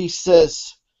 where he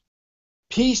says,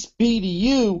 "Peace be to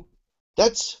you."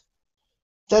 That's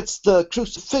the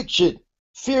crucifixion.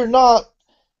 Fear not,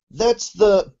 that's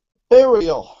the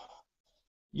burial.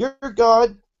 Your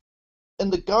God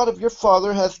and the God of your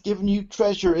father hath given you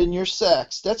treasure in your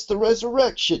sacks. That's the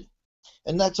resurrection.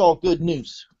 And that's all good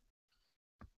news.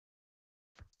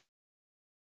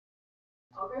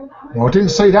 Well, I didn't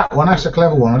see that one. That's a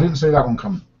clever one. I didn't see that one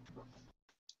coming.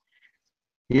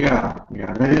 Yeah,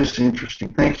 that is interesting.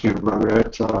 Thank you, brother.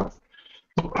 It's, I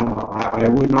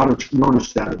would not have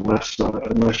noticed that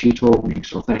unless you told me.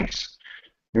 So thanks.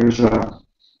 There's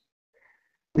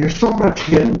so much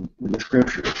hidden in the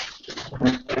scriptures,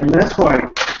 and that's why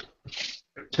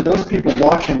to those people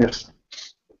watching this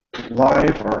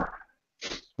live or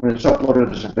when it's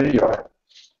uploaded as a video,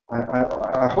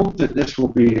 I hope that this will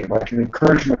be like an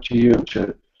encouragement to you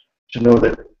to know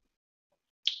that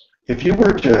if you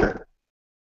were to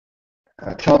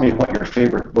tell me what your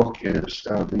favorite book is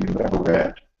that you've ever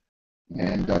read.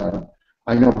 And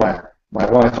I know my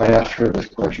wife, I asked her this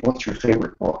question, what's your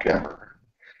favorite book ever?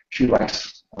 She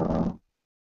likes Old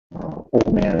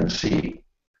Man and the Sea.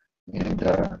 And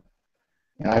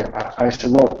I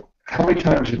said, well, how many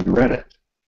times have you read it?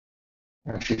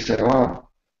 And she said, oh,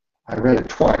 I read it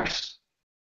twice.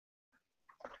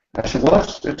 I said, well,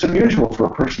 it's unusual for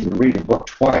a person to read a book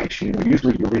twice. You know,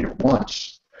 usually you read it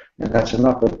once. And that's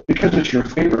enough. But because it's your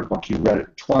favorite book, you read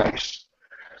it twice.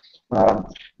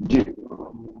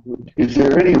 Is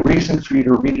there any reason for you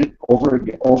to read it over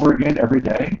again every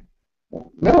day?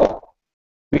 No,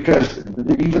 because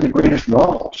even the greatest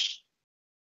novels,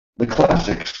 the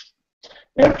classics,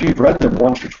 after you've read them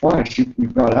once or twice,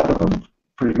 you've got out of them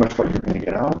pretty much what you're going to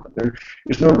get out of them. There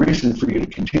is no reason for you to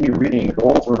continue reading it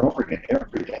over and over again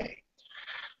every day.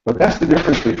 But that's the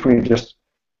difference between just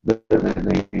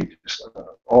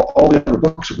all the other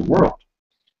books of the world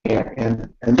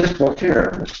and this book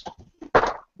here,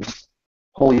 this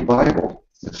Holy Bible.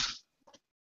 It's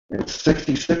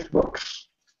 66 books,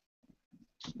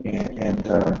 and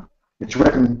it's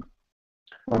written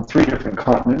on 3 different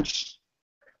continents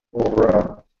over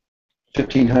a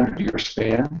 1,500-year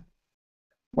span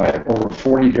by over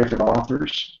 40 different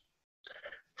authors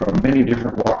from many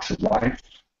different walks of life,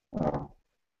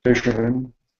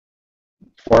 fishermen,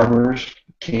 farmers,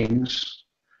 kings,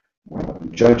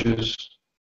 judges,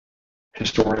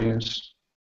 historians,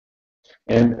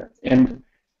 and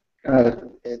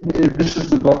this is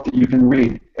the book that you can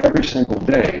read every single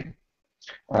day.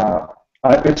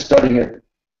 I've been studying it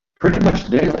pretty much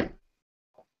daily.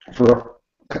 For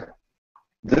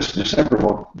this December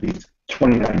will be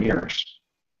 29 years.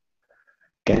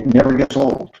 And it never gets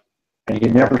old, and you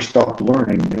never stop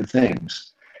learning new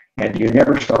things, and you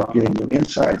never stop getting new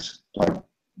insights, like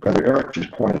Brother Eric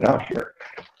just pointed out here.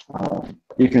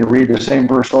 You can read the same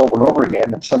verse over and over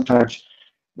again, and sometimes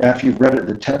After you've read it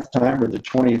the 10th time or the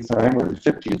 20th time or the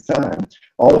 50th time,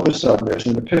 all of a sudden there's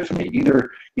an epiphany.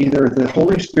 Either the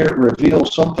Holy Spirit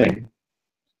reveals something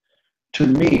to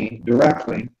me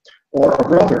directly, or a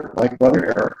brother, like Brother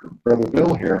Eric, or Brother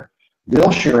Bill here,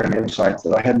 they'll share an insight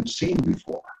that I hadn't seen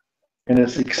before. And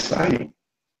it's exciting.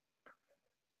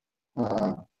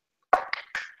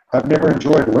 I've never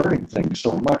enjoyed learning things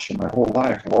so much in my whole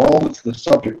life. Of all the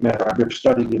subject matter I've ever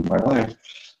studied in my life,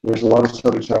 there's a lot of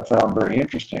studies I've found very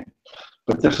interesting.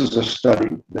 But this is a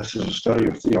study. This is a study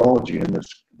of theology in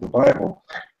the Bible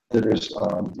that is,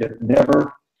 it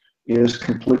never is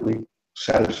completely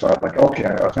satisfied. Like, okay,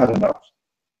 I've had enough.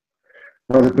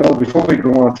 Brother Bill, before we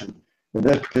go on to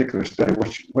this particular study,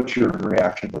 what's your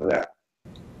reaction to that?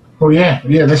 Oh yeah,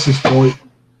 this is quite,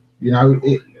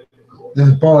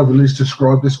 the Bible is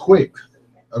described as quick,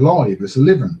 alive, as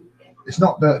living. It's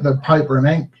not the paper and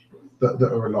ink that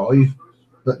are alive,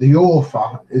 but the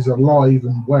author is alive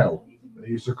and well.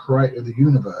 He's the creator of the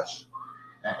universe,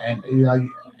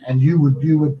 and you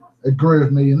would agree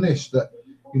with me in this, that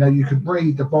you could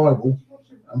read the Bible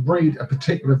and read a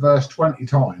particular verse 20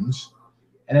 times,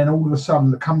 and then all of a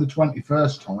sudden, come the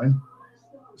 21st time,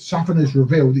 something is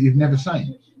revealed that you've never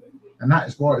seen. And that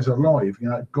is why it's alive.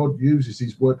 God uses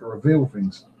His word to reveal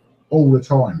things all the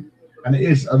time, and it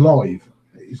is alive.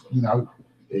 It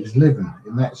is living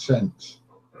in that sense,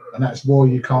 and that's why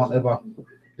you can't ever.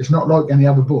 It's not like any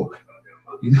other book.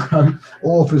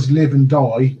 Authors live and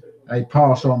die; they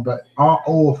pass on, but our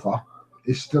author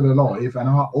is still alive, and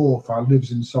our author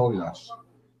lives inside us.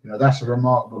 That's a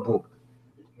remarkable book.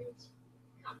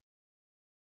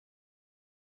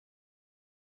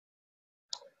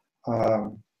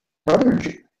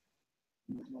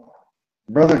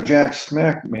 Brother Jack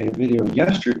Smack made a video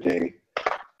yesterday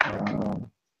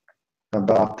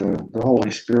about the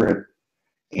Holy Spirit,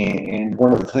 and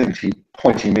one of the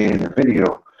points he made in the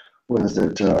video was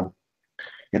that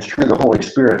it's through the Holy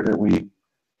Spirit that we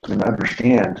can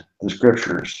understand the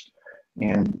Scriptures,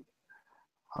 and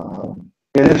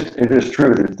it is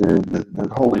true that the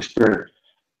Holy Spirit,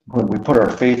 when we put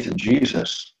our faith in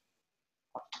Jesus,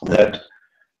 that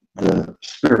the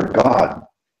Spirit of God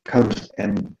comes,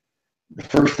 and the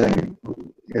first thing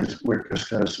is we're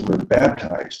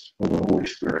baptized with the Holy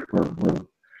Spirit.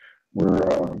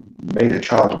 We're made a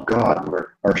child of God,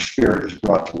 where our spirit is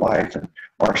brought to life, and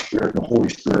our spirit and the Holy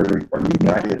Spirit are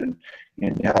united, and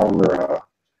now we're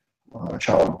a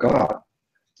child of God.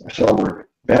 So we're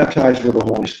baptized with the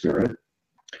Holy Spirit,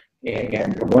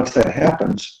 and once that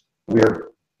happens,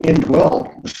 we're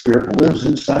indwelled. The Spirit lives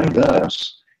inside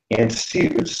us. And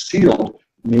it's sealed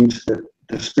means that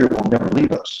the Spirit will never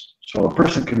leave us. So a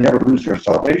person can never lose their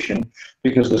salvation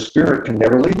because the Spirit can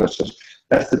never leave us.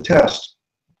 That's the test.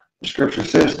 The Scripture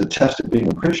says the test of being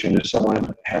a Christian is someone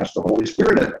who has the Holy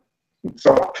Spirit in it.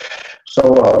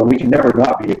 So we can never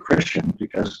not be a Christian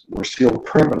because we're sealed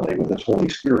permanently with this Holy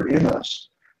Spirit in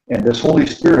us. And this Holy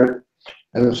Spirit,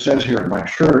 as it says here in my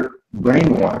shirt,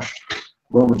 brainwashed,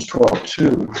 Romans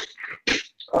 12:2,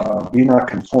 be not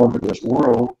conformed to this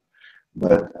world,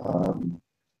 but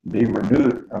be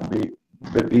renewed,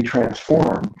 but be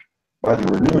transformed by the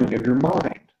renewing of your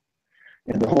mind.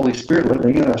 And the Holy Spirit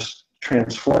living in us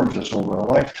transforms us over a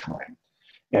lifetime.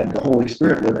 And the Holy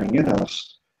Spirit living in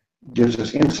us gives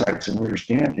us insights and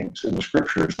understandings in the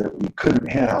Scriptures that we couldn't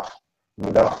have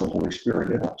without the Holy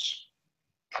Spirit in us.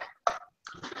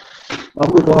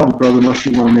 I'll move on, brother, unless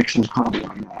you want to make some comment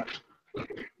on that.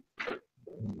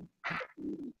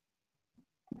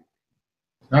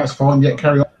 That's fine. Yeah,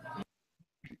 carry on.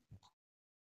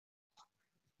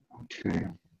 Okay.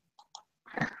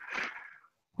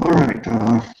 All right.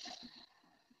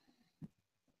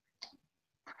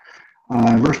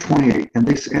 Verse 28. And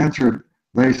they answered,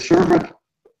 "Thy servant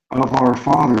of our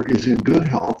father is in good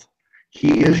health.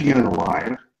 He is yet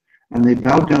alive." And they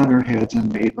bowed down their heads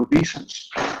and made obeisance.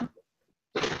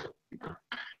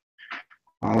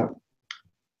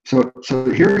 So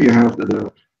here you have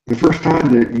the first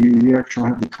time that you actually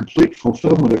have the complete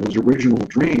fulfillment of his original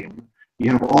dream.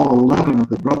 You have all 11 of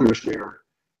the brothers there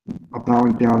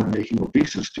bowing down and making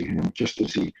obeisance to him, just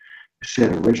as he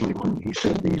said originally when he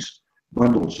said these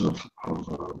bundles of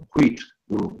wheat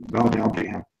will bow down to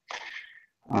him.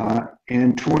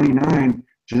 And 29,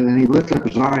 and he lifted up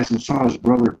his eyes and saw his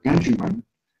brother Benjamin,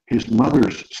 his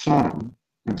mother's son,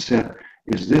 and said,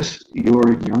 "Is this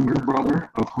your younger brother,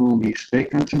 of whom he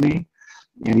spake unto me?"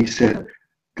 And he said,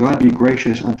 "God be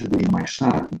gracious unto thee, my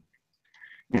son."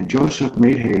 And Joseph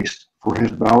made haste, for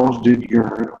his bowels did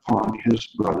yearn upon his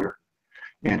brother,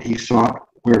 and he sought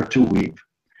where to weep.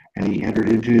 And he entered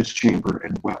into his chamber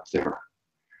and wept there.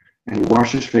 And he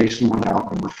washed his face and went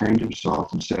out and refrained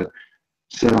himself and said,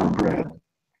 sit on bread.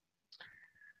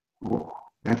 Well,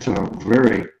 that's a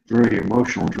very, very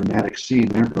emotional, dramatic scene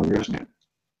there, brother, isn't it?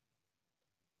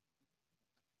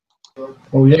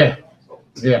 Oh yeah,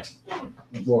 yeah,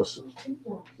 it was.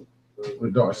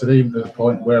 With Dr. Sadim to the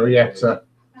point where he had to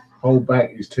hold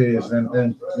back his tears and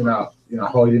then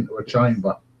hide into a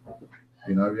chamber.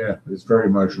 Yeah, it's very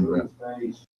emotional there.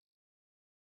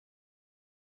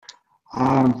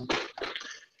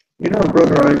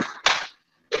 Brother,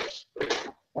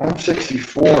 I'm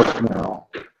 64 now,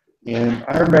 and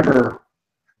I remember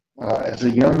as a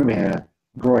young man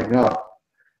growing up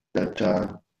that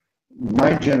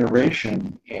my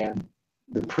generation and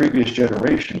the previous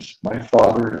generations, my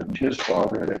father and his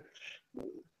father,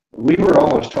 we were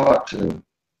always taught to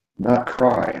not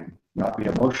cry and not be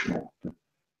emotional.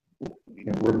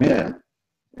 We're men,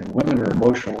 and women are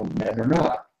emotional, and men are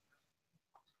not.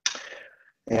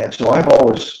 And so I've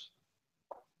always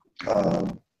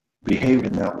behaved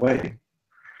in that way.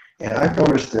 And I've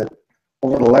noticed that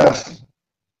over the last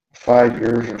 5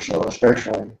 years or so,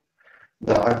 especially,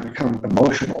 that I've become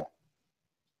emotional.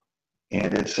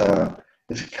 And it's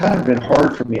kind of been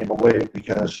hard for me in a way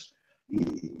because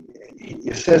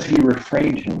it says he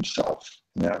refrained himself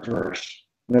in that verse.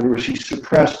 In other words, he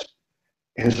suppressed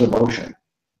his emotion.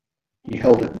 He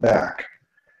held it back.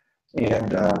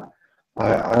 And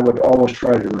I would always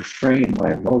try to refrain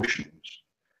my emotions.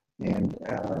 And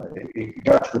it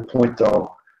got to the point,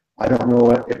 though, I don't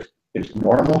know if it's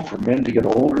normal for men to get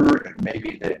older and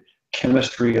maybe the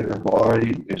chemistry of their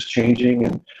body is changing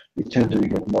and they tend to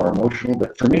get more emotional.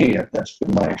 But for me, that's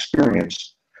been my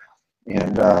experience.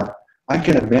 And I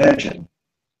can imagine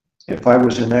if I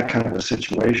was in that kind of a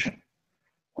situation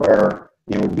where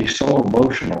it would be so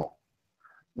emotional.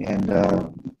 And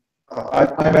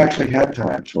I've actually had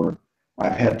times where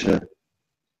I've had to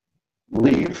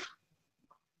leave,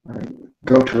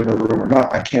 go to another room or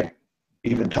not. I can't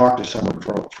even talk to someone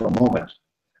for a moment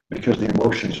because the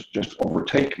emotions just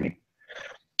overtake me.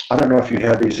 I don't know if you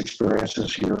had these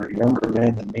experiences. You're a younger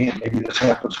man than me, and maybe this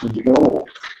happens when you get old.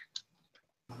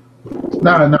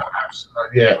 No,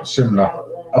 yeah, similar.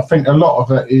 I think a lot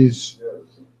of it is,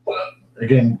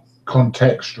 again,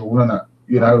 contextual, isn't it?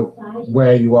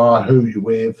 Where you are, who you're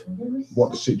with,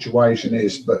 what the situation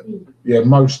is. But yeah,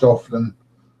 most often,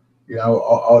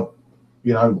 I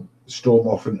storm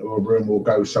off into a room or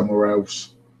go somewhere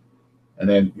else, and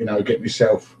then get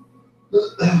myself,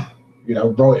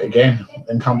 right again,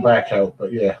 and come back out.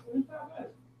 But yeah,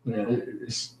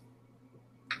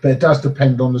 but it does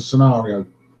depend on the scenario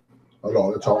a lot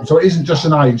of the time. So it isn't just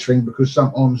an age thing, because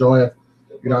sometimes I have,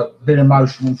 been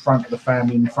emotional in front of the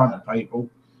family, in front of people,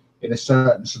 in a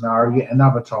certain scenario. Yet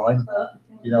another time,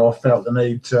 I felt the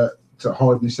need to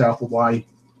hide myself away,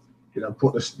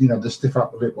 put the stiff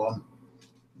upper lip on,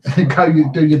 and go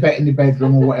do your bet in your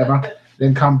bedroom or whatever,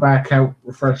 then come back out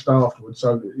refreshed afterwards.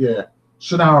 So yeah,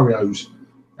 scenarios,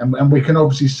 and we can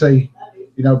obviously see,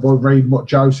 by reading what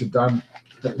Joseph done,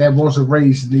 that there was a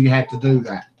reason he had to do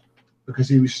that, because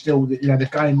he was still, the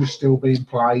game was still being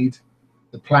played,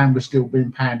 the plan was still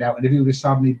being panned out, and if he would have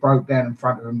suddenly broke down in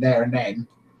front of him there and then,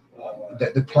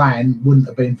 that the plan wouldn't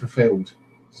have been fulfilled.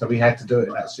 So he had to do it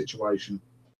in that situation.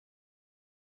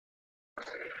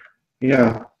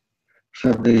 Yeah. So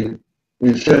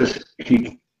it says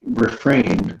he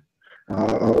refrained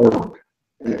or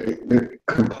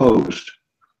composed.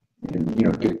 And,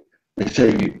 they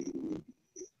say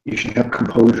you should have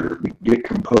composure, get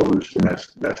composed, and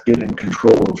that's get in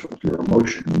control of your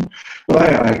emotion.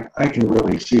 But I can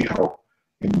really see how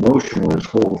emotional this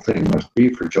whole thing must be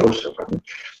for Joseph. I mean,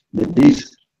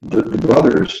 the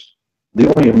brothers, the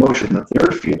only emotion that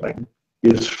they're feeling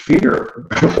is fear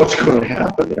of what's going to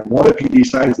happen. And what if he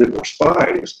decides that we're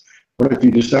spies? What if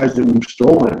he decides that we've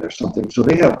stolen or something? So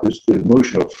they have this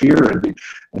emotion of fear and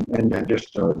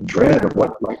just dread of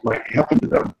what might happen to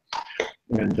them.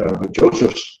 And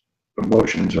Joseph's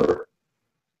emotions are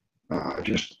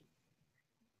just...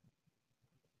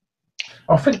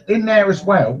 I think in there as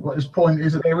well, what his point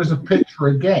is that there is a picture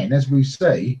again, as we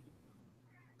see,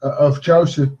 of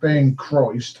Joseph being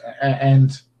Christ,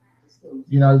 and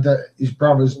that his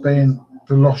brothers being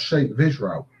the lost sheep of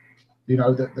Israel.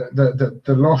 The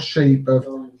lost sheep of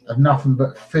nothing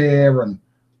but fear and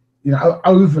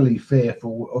overly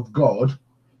fearful of God,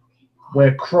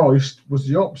 where Christ was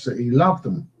the opposite. He loved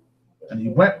them and he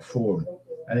wept for them,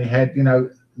 and he had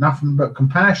nothing but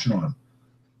compassion on them.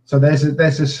 So there's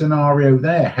a scenario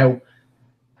there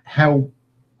how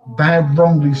they're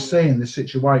wrongly seeing the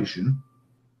situation,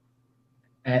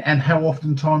 and how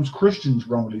oftentimes Christians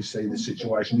wrongly see the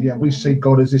situation. We see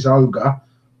God as this ogre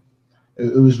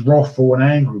who is wrathful and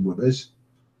angry with us,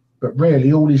 but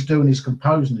really all he's doing is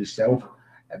composing himself.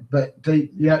 But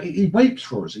he weeps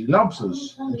for us. He loves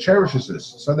us and cherishes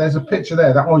us. So there's a picture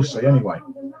there that I see anyway.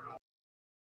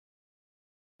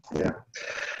 Yeah.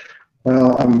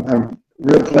 Well, I'm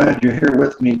real glad you're here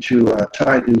with me to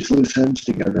tie these loose ends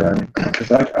together.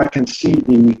 Because I can see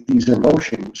these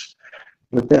emotions,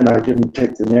 but then I didn't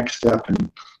take the next step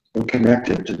and connect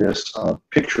it to this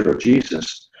picture of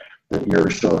Jesus that you're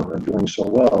doing so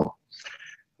well.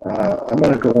 I'm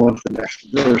going to go on to the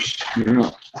next verse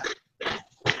here.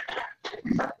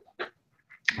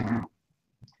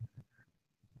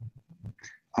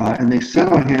 And they set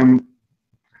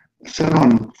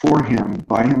on for him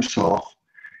by himself,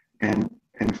 and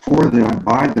for them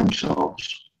by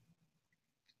themselves,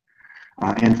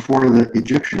 and for the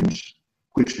Egyptians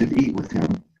which did eat with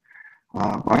him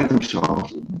by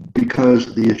themselves,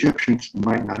 because the Egyptians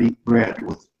might not eat bread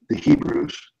with the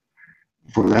Hebrews,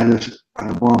 for that is an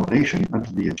abomination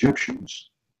unto the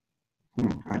Egyptians.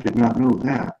 I did not know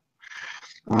that.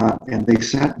 And they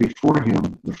sat before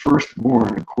him the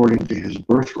firstborn according to his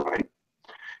birthright,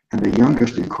 and the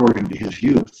youngest according to his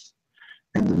youth.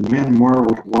 And the men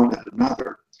marveled one at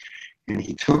another. And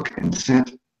he took and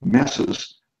sent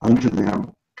messes unto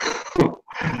them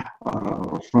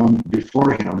from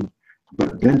before him.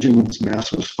 But Benjamin's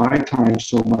mess was 5 times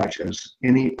so much as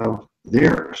any of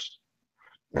theirs.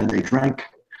 And they drank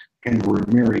and were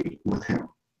merry with him.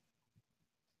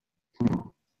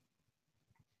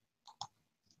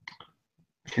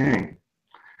 Okay.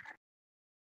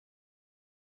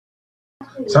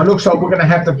 So it looks like we're going to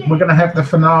have the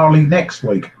finale next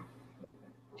week.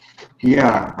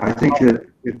 Yeah, I think that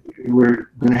we're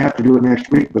going to have to do it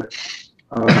next week, but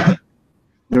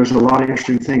there's a lot of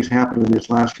interesting things happening in these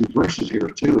last few verses here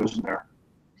too, isn't there?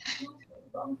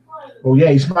 Well,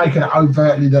 yeah, he's making it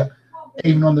overtly that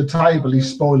even on the table he's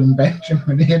spoiling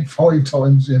Benjamin. He had 5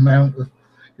 times the amount of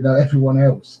everyone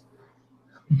else,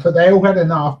 but they all had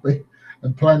enough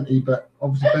and plenty. But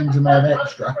obviously Benjamin had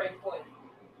extra.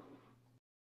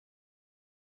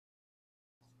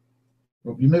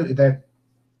 Well, you muted there,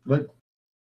 Luke.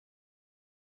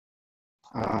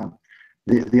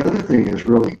 The other thing is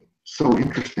really so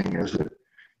interesting, is that,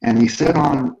 and he set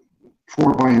on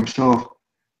for by himself.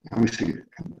 Let me see.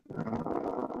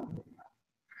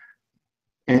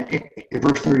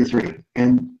 Verse 33,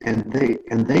 and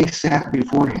they sat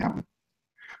before him,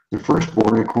 the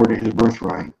firstborn according to his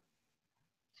birthright.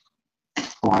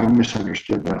 Oh, I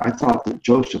misunderstood that. I thought that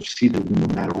Joseph seated them in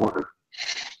that order.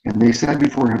 And they sat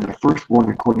before him, the firstborn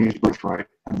according to his birthright,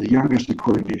 and the youngest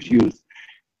according to his youth.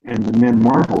 And the men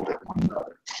marveled at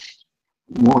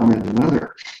one at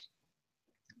another.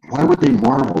 Why would they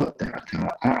marvel at that?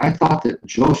 I thought that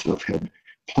Joseph had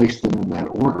placed them in that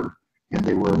order, and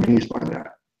they were amazed by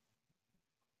that.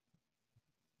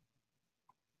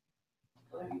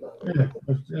 Yeah,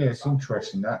 it's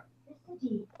interesting that.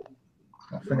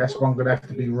 I think that's one going to have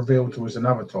to be revealed to us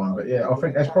another time. But yeah, I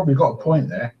think that's probably got a point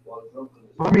there.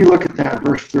 Let me look at that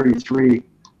verse 33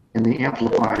 in the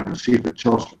Amplified and see if it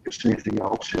tells us anything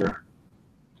else here.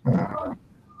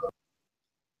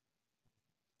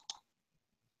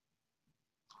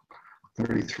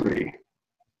 33.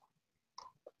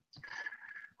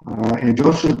 And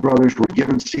Joseph's brothers were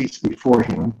given seats before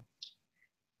him.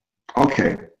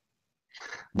 Okay.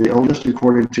 The eldest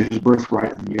according to his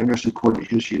birthright, and the youngest according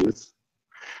to his youth.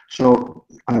 So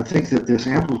I think that this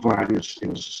Amplified is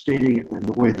stating it in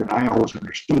the way that I always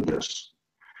understood this.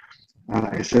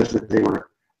 It says that they were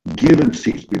given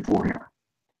seats before him.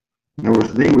 In other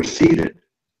words, they were seated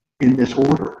in this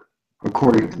order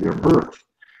according to their birth.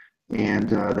 And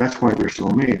that's why they're so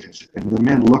amazed. And the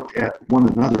men looked at one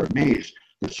another amazed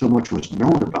that so much was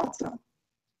known about them.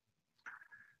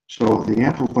 So the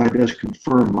Amplified does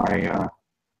confirm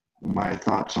my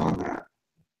thoughts on that.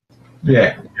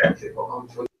 Yeah.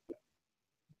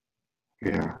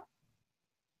 Yeah.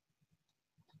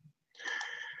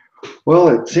 Well,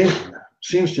 it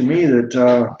seems to me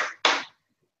that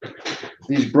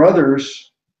these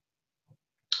brothers,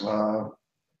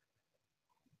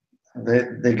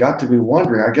 they got to be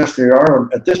wondering. I guess they are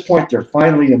at this point. They're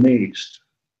finally amazed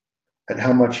at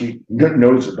how much he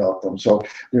knows about them. So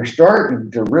they're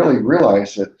starting to really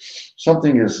realize that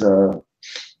something is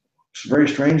very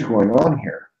strange going on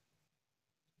here.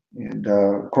 And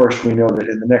of course, we know that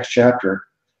in the next chapter,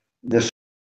 this is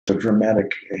a dramatic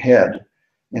head,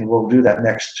 and we'll do that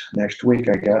next week,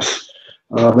 I guess.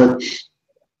 But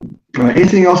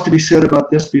anything else to be said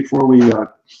about this before we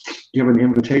give an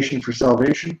invitation for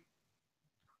salvation?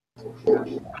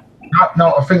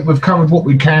 No, I think we've covered what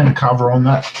we can cover on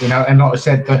that, and like I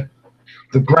said,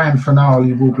 the grand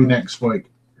finale will be next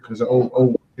week, because it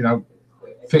all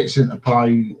fits into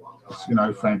play, you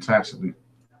know, fantastically.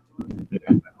 Yeah,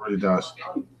 it really does.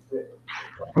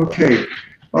 Okay.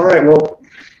 All right. Well,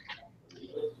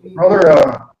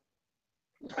 brother,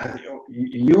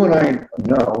 you and I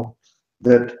know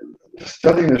that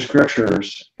studying the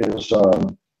scriptures is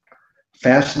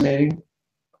fascinating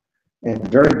and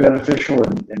very beneficial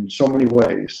in so many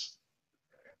ways.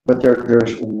 But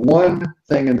there's one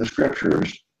thing in the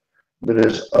scriptures that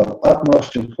is of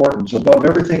utmost importance above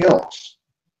everything else.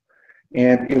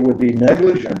 And it would be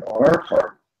negligent on our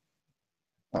part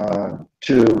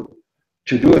to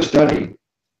do a study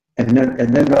and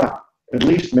then not at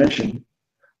least mention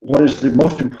what is the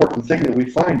most important thing that we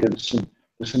find in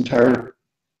this entire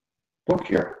book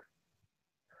here.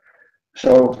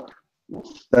 So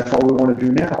that's what we want to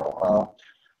do now.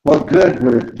 What good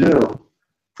would it do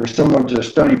for someone to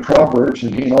study Proverbs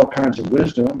and gain all kinds of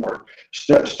wisdom, or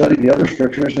study the other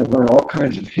scriptures and learn all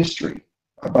kinds of history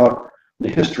about the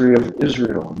history of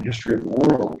Israel and the history of the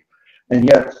world, and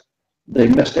yet they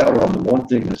missed out on the one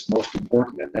thing that's most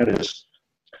important, and that is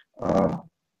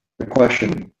the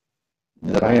question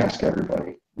that I ask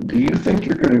everybody: do you think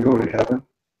you're going to go to heaven?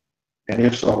 And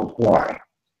if so, why?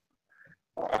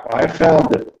 I found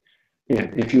that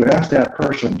if you ask that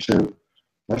person to,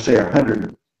 let's say,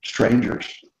 100 strangers,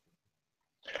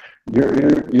 you're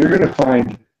going to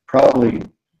find probably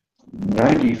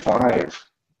 95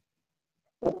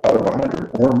 out of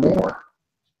 100 or more.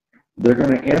 They're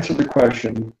going to answer the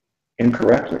question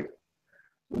incorrectly.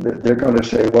 They're going to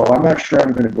say, well, I'm not sure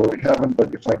I'm going to go to heaven,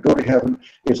 but if I go to heaven,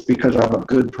 it's because I'm a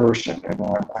good person, and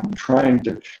I'm trying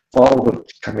to follow the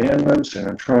commandments, and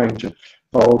I'm trying to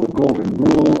follow the golden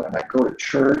rule, and I go to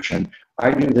church, and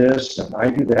I do this, and I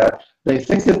do that. They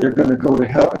think that they're going to go to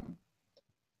heaven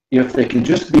if they can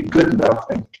just be good enough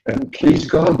and please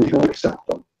God that He'll accept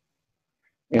them.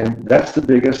 And that's the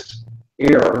biggest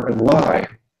error and lie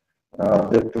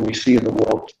that we see in the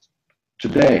world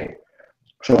today.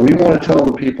 So we want to tell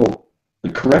the people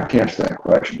the correct answer to that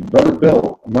question. Brother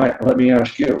Bill, let me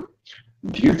ask you,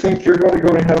 do you think you're going to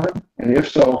go to heaven? And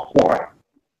if so, why?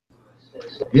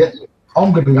 Yeah,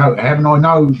 I'm going to go to heaven. I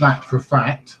know that for a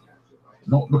fact,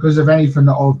 not because of anything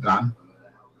that I've done,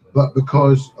 but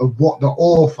because of what the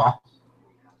author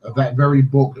of that very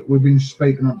book that we've been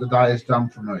speaking of today has done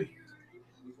for me.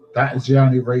 That is the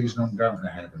only reason I'm going to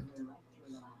heaven.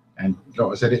 And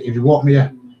like I said, if you want me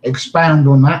to expound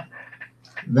on that,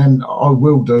 then I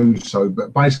will do so.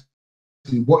 But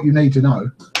basically, what you need to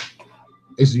know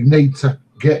is you need to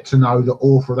get to know the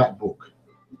author of that book.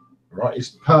 Right?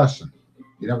 It's a person.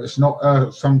 You know, it's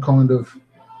not some kind of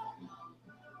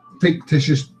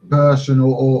fictitious person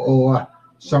or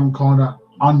some kind of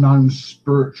unknown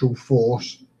spiritual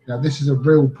force. Now, this is a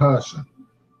real person.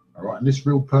 All right, and this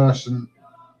real person,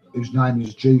 whose name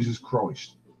is Jesus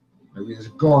Christ. Now, he is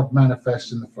God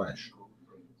manifest in the flesh.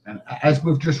 And as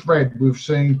we've just read, we've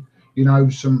seen, you know,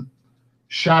 some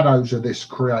shadows of this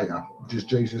creator, which is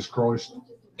Jesus Christ,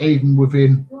 even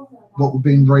within what we've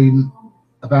been reading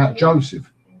about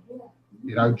Joseph.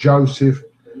 You know, Joseph,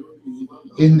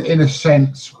 in a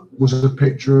sense, was a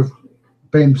picture of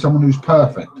being someone who's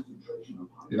perfect,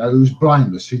 you know, who's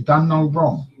blameless. He'd done no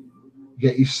wrong,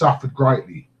 yet he suffered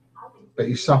greatly. But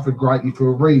he suffered greatly for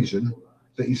a reason,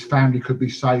 that his family could be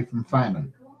saved from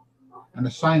famine. And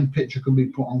the same picture can be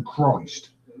put on Christ.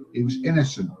 He was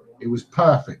innocent, he was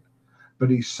perfect, but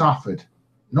he suffered,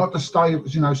 not to save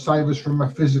us from a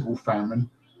physical famine,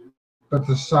 but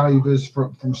to save us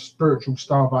from spiritual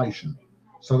starvation,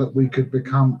 so that we could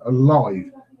become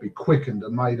alive, be quickened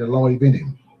and made alive in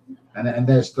him. And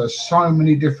there's so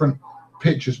many different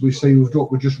pictures we see with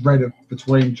what we just read of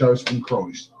between Joseph and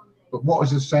Christ. But what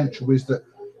is essential is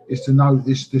to know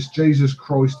this Jesus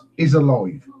Christ is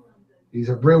alive. He's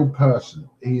a real person.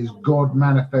 He is God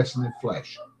manifest in the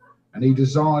flesh. And he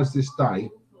desires this day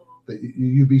that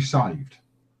you be saved.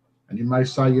 And you may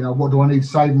say, you know, what do I need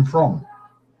saving from?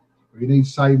 You need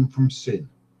saving from sin.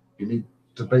 You need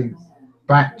to be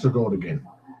back to God again.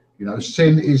 You know,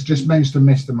 sin just means to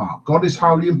miss the mark. God is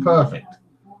holy and perfect.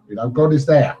 You know, God is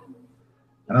there.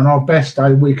 And on our best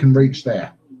day, we can reach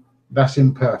there. That's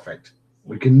imperfect.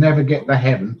 We can never get to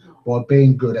heaven by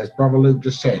being good, as Brother Luke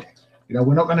just said. You know,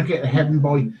 we're not going to get to heaven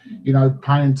by, you know,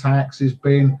 paying taxes,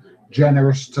 being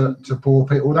generous to poor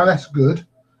people. Although that's good,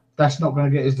 that's not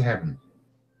going to get us to heaven.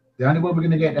 The only way we're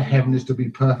going to get to heaven is to be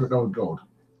perfect like God.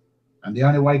 And the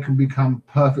only way we can become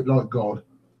perfect like God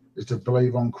is to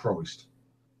believe on Christ.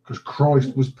 Because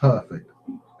Christ was perfect.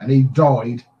 And he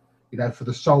died, you know, for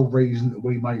the sole reason that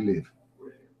we may live.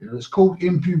 You know, it's called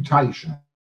imputation.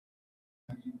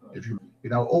 If you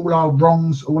know, all our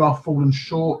wrongs, all our fallen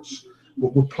shorts,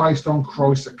 were placed on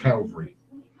Christ at Calvary.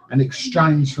 in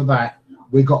exchange for that,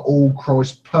 we got all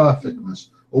Christ's perfectness,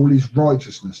 all his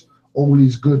righteousness, all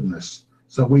his goodness,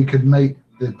 so we could meet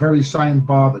the very same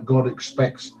bar that God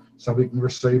expects, so we can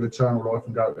receive eternal life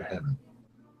and go to heaven.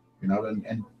 You know,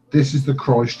 and this is the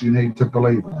Christ you need to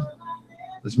believe in.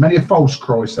 There's many false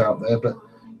Christs out there, but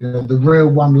you know, the real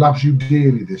one loves you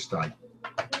dearly this day.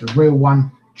 The real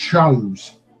one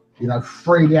chose, you know,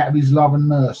 freely out of his love and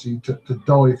mercy to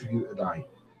die for you today,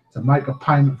 to make a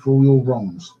payment for all your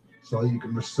wrongs, so you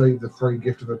can receive the free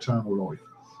gift of eternal life.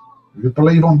 If you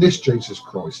believe on this Jesus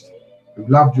Christ, who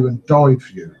loved you and died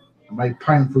for you and made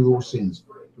payment for your sins,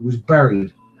 who was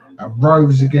buried and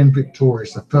rose again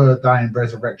victorious the third day in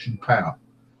resurrection power,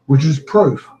 which is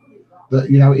proof that,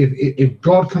 you know, if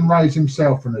God can raise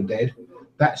himself from the dead,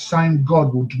 that same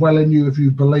God will dwell in you if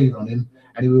you believe on him,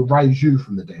 and he will raise you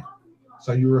from the dead.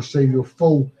 So you receive your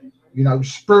full, you know,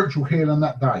 spiritual healing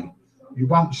that day. You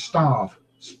won't starve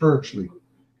spiritually.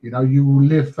 You know, you will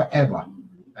live forever,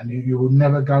 and you will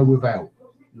never go without.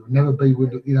 You will never be,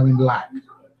 with, you know, in lack.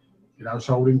 You know,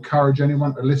 so I would encourage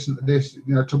anyone to listen to this,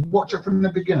 you know, to watch it from the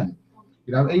beginning.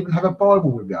 You know, even have a Bible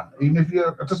with you. Even if you're,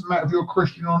 it doesn't matter if you're a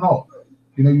Christian or not.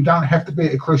 You know, you don't have to be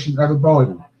a Christian to have a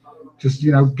Bible. Just,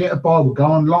 you know, get a Bible, go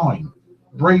online,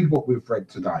 read what we've read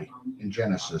today in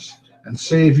Genesis, and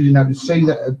see if you know, see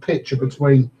that a picture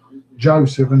between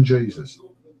Joseph and Jesus.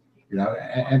 You know,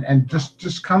 and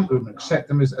just come to him, accept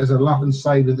him as a loving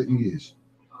Saviour that he is.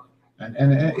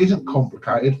 And it isn't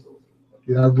complicated.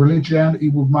 You know, religiosity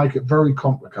would make it very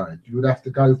complicated. You would have to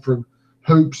go through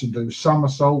hoops and do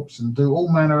somersaults and do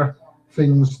all manner of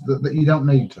things that you don't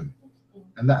need to.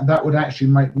 And that would actually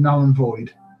make null and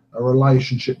void a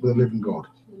relationship with a living God.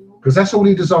 Because that's all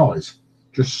he desires.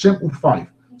 Just simple faith,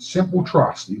 simple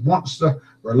trust. He wants the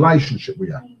relationship with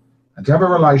you. And to have a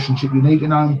relationship, you need to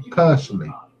know him personally.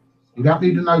 You don't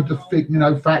need to know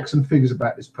the facts and figures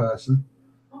about this person.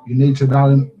 You need to know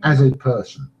him as a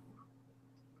person.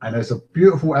 And there's a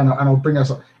beautiful, and I'll bring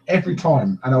us up every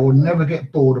time, and I will never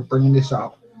get bored of bringing this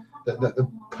up, that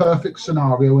the perfect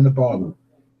scenario in the Bible,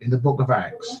 in the book of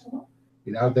Acts.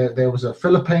 You know, there was a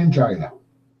Philippine jailer,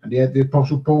 and he had the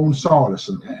Apostle Paul and Silas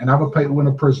and other people in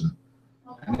a prison.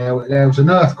 And there was an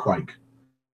earthquake.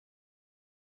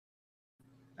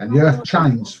 And the earth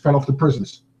chains fell off the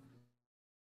prisoners.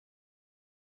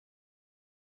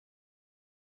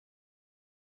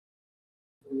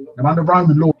 And under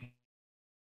Roman law,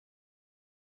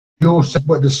 you're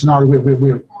what the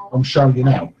scenario I'm showing you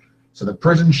now. So the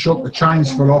prison shook, the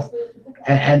chains fell off,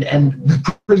 and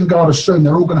the prison guard assumed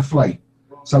they're all going to flee.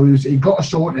 So he got a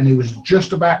sword and he was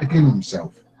just about to kill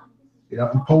himself. You know,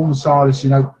 and Paul and Silas, you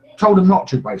know, told him not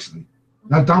to, basically.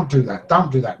 No, don't do that.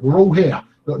 Don't do that. We're all here.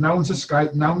 Look, no one's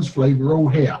escaped, no one's fled. We're all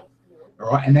here.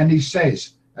 All right. And then he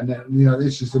says, and then, you know,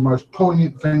 this is the most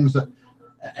poignant things that,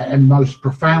 and most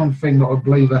profound thing that I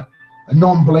believe a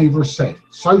non-believer has said.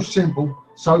 So simple,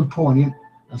 so poignant,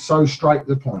 and so straight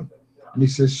to the point. And he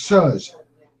says, sirs,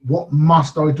 what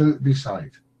must I do to be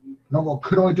saved? Not what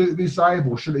could I do to be saved,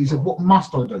 or should he said, what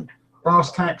must I do?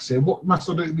 Brass tacks here, what must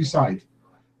I do to be saved?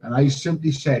 And they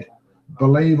simply said,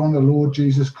 believe on the Lord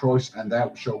Jesus Christ and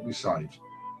thou shalt be saved.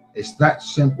 It's that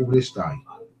simple this day.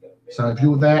 So if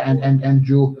you're there and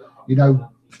you're, you know,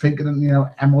 thinking, you know,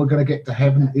 am I going to get to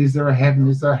heaven? Is there a heaven?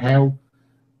 Is there a hell?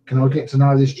 Can I get to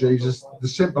know this Jesus? The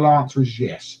simple answer is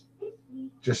yes.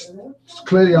 Just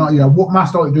clearly, you know, what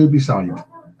must I do to be saved?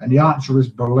 And the answer is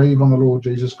believe on the Lord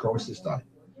Jesus Christ this day.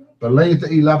 Believe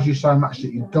that he loves you so much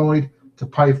that he died to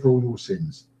pay for all your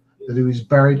sins, that he was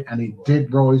buried and he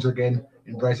did rise again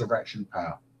in resurrection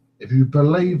power. If you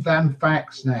believe them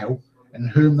facts now, in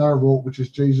whom they are wrought, which is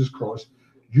Jesus Christ,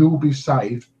 you will be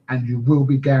saved and you will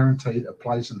be guaranteed a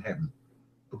place in heaven.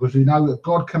 Because we know that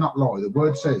God cannot lie. The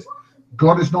word says,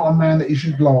 God is not a man that he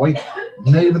should lie,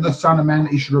 neither the Son of Man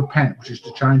that he should repent, which is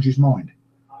to change his mind.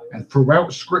 And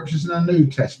throughout scriptures in the New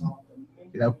Testament,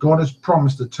 you know, God has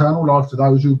promised eternal life to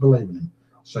those who believe in him.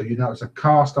 So you know it's a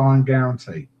cast iron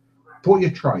guarantee. Put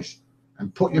your trust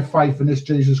and put your faith in this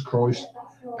Jesus Christ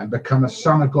and become a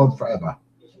son of God forever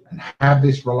and have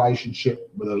this relationship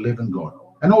with a living God.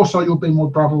 And also you'll be my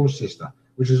brother or sister,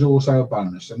 which is also a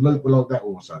bonus. And Luke will like that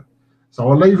also. So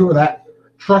I'll leave you with that.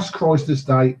 Trust Christ this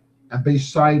day and be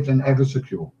saved and ever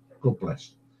secure. God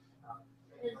bless.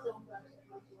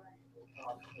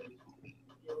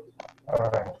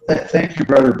 Thank you,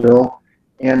 Brother Bill.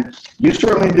 And you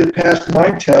certainly did pass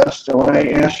my test when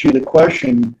I asked you the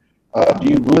question, do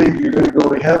you believe you're going to go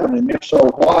to heaven? And if so,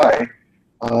 why?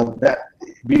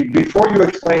 Before you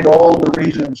explained all the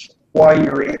reasons why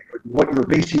what you're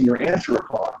basing your answer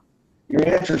upon, your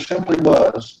answer simply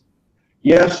was,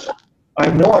 yes, I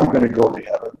know I'm going to go to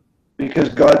heaven because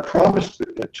God promised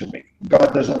it to me.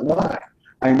 God doesn't lie.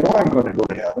 I know I'm going to go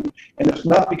to heaven, and it's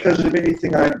not because of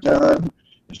anything I've done.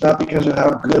 It's not because of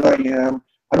how good I am.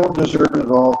 I don't deserve it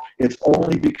at all. It's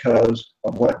only because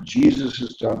of what Jesus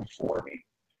has done for me.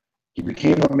 He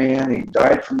became a man, he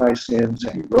died for my sins,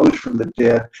 and he rose from the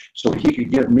dead so he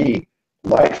could give me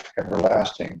life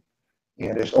everlasting.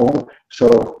 And it's all,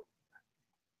 so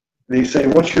they say,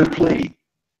 what's your plea?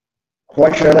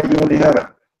 Why should I let you into heaven?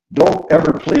 Don't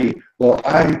ever plead, well,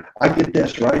 I did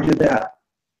this or I did that.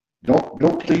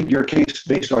 Don't plead your case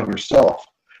based on yourself.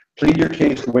 Plead your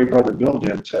case the way Brother Bill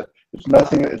did, said, it's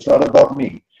not about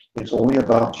me. It's only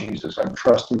about Jesus. I'm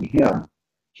trusting him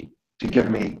to give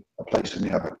me a place in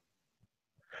heaven.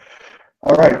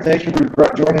 All right, thank you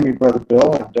for joining me, Brother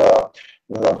Bill,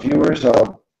 and viewers.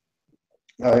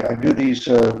 I do these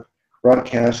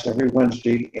broadcasts every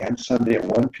Wednesday and Sunday at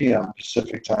 1 p.m.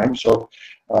 Pacific time. So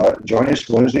join us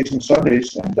Wednesdays and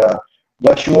Sundays, and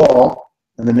bless you all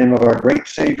in the name of our great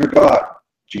Savior God,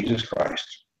 Jesus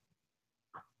Christ.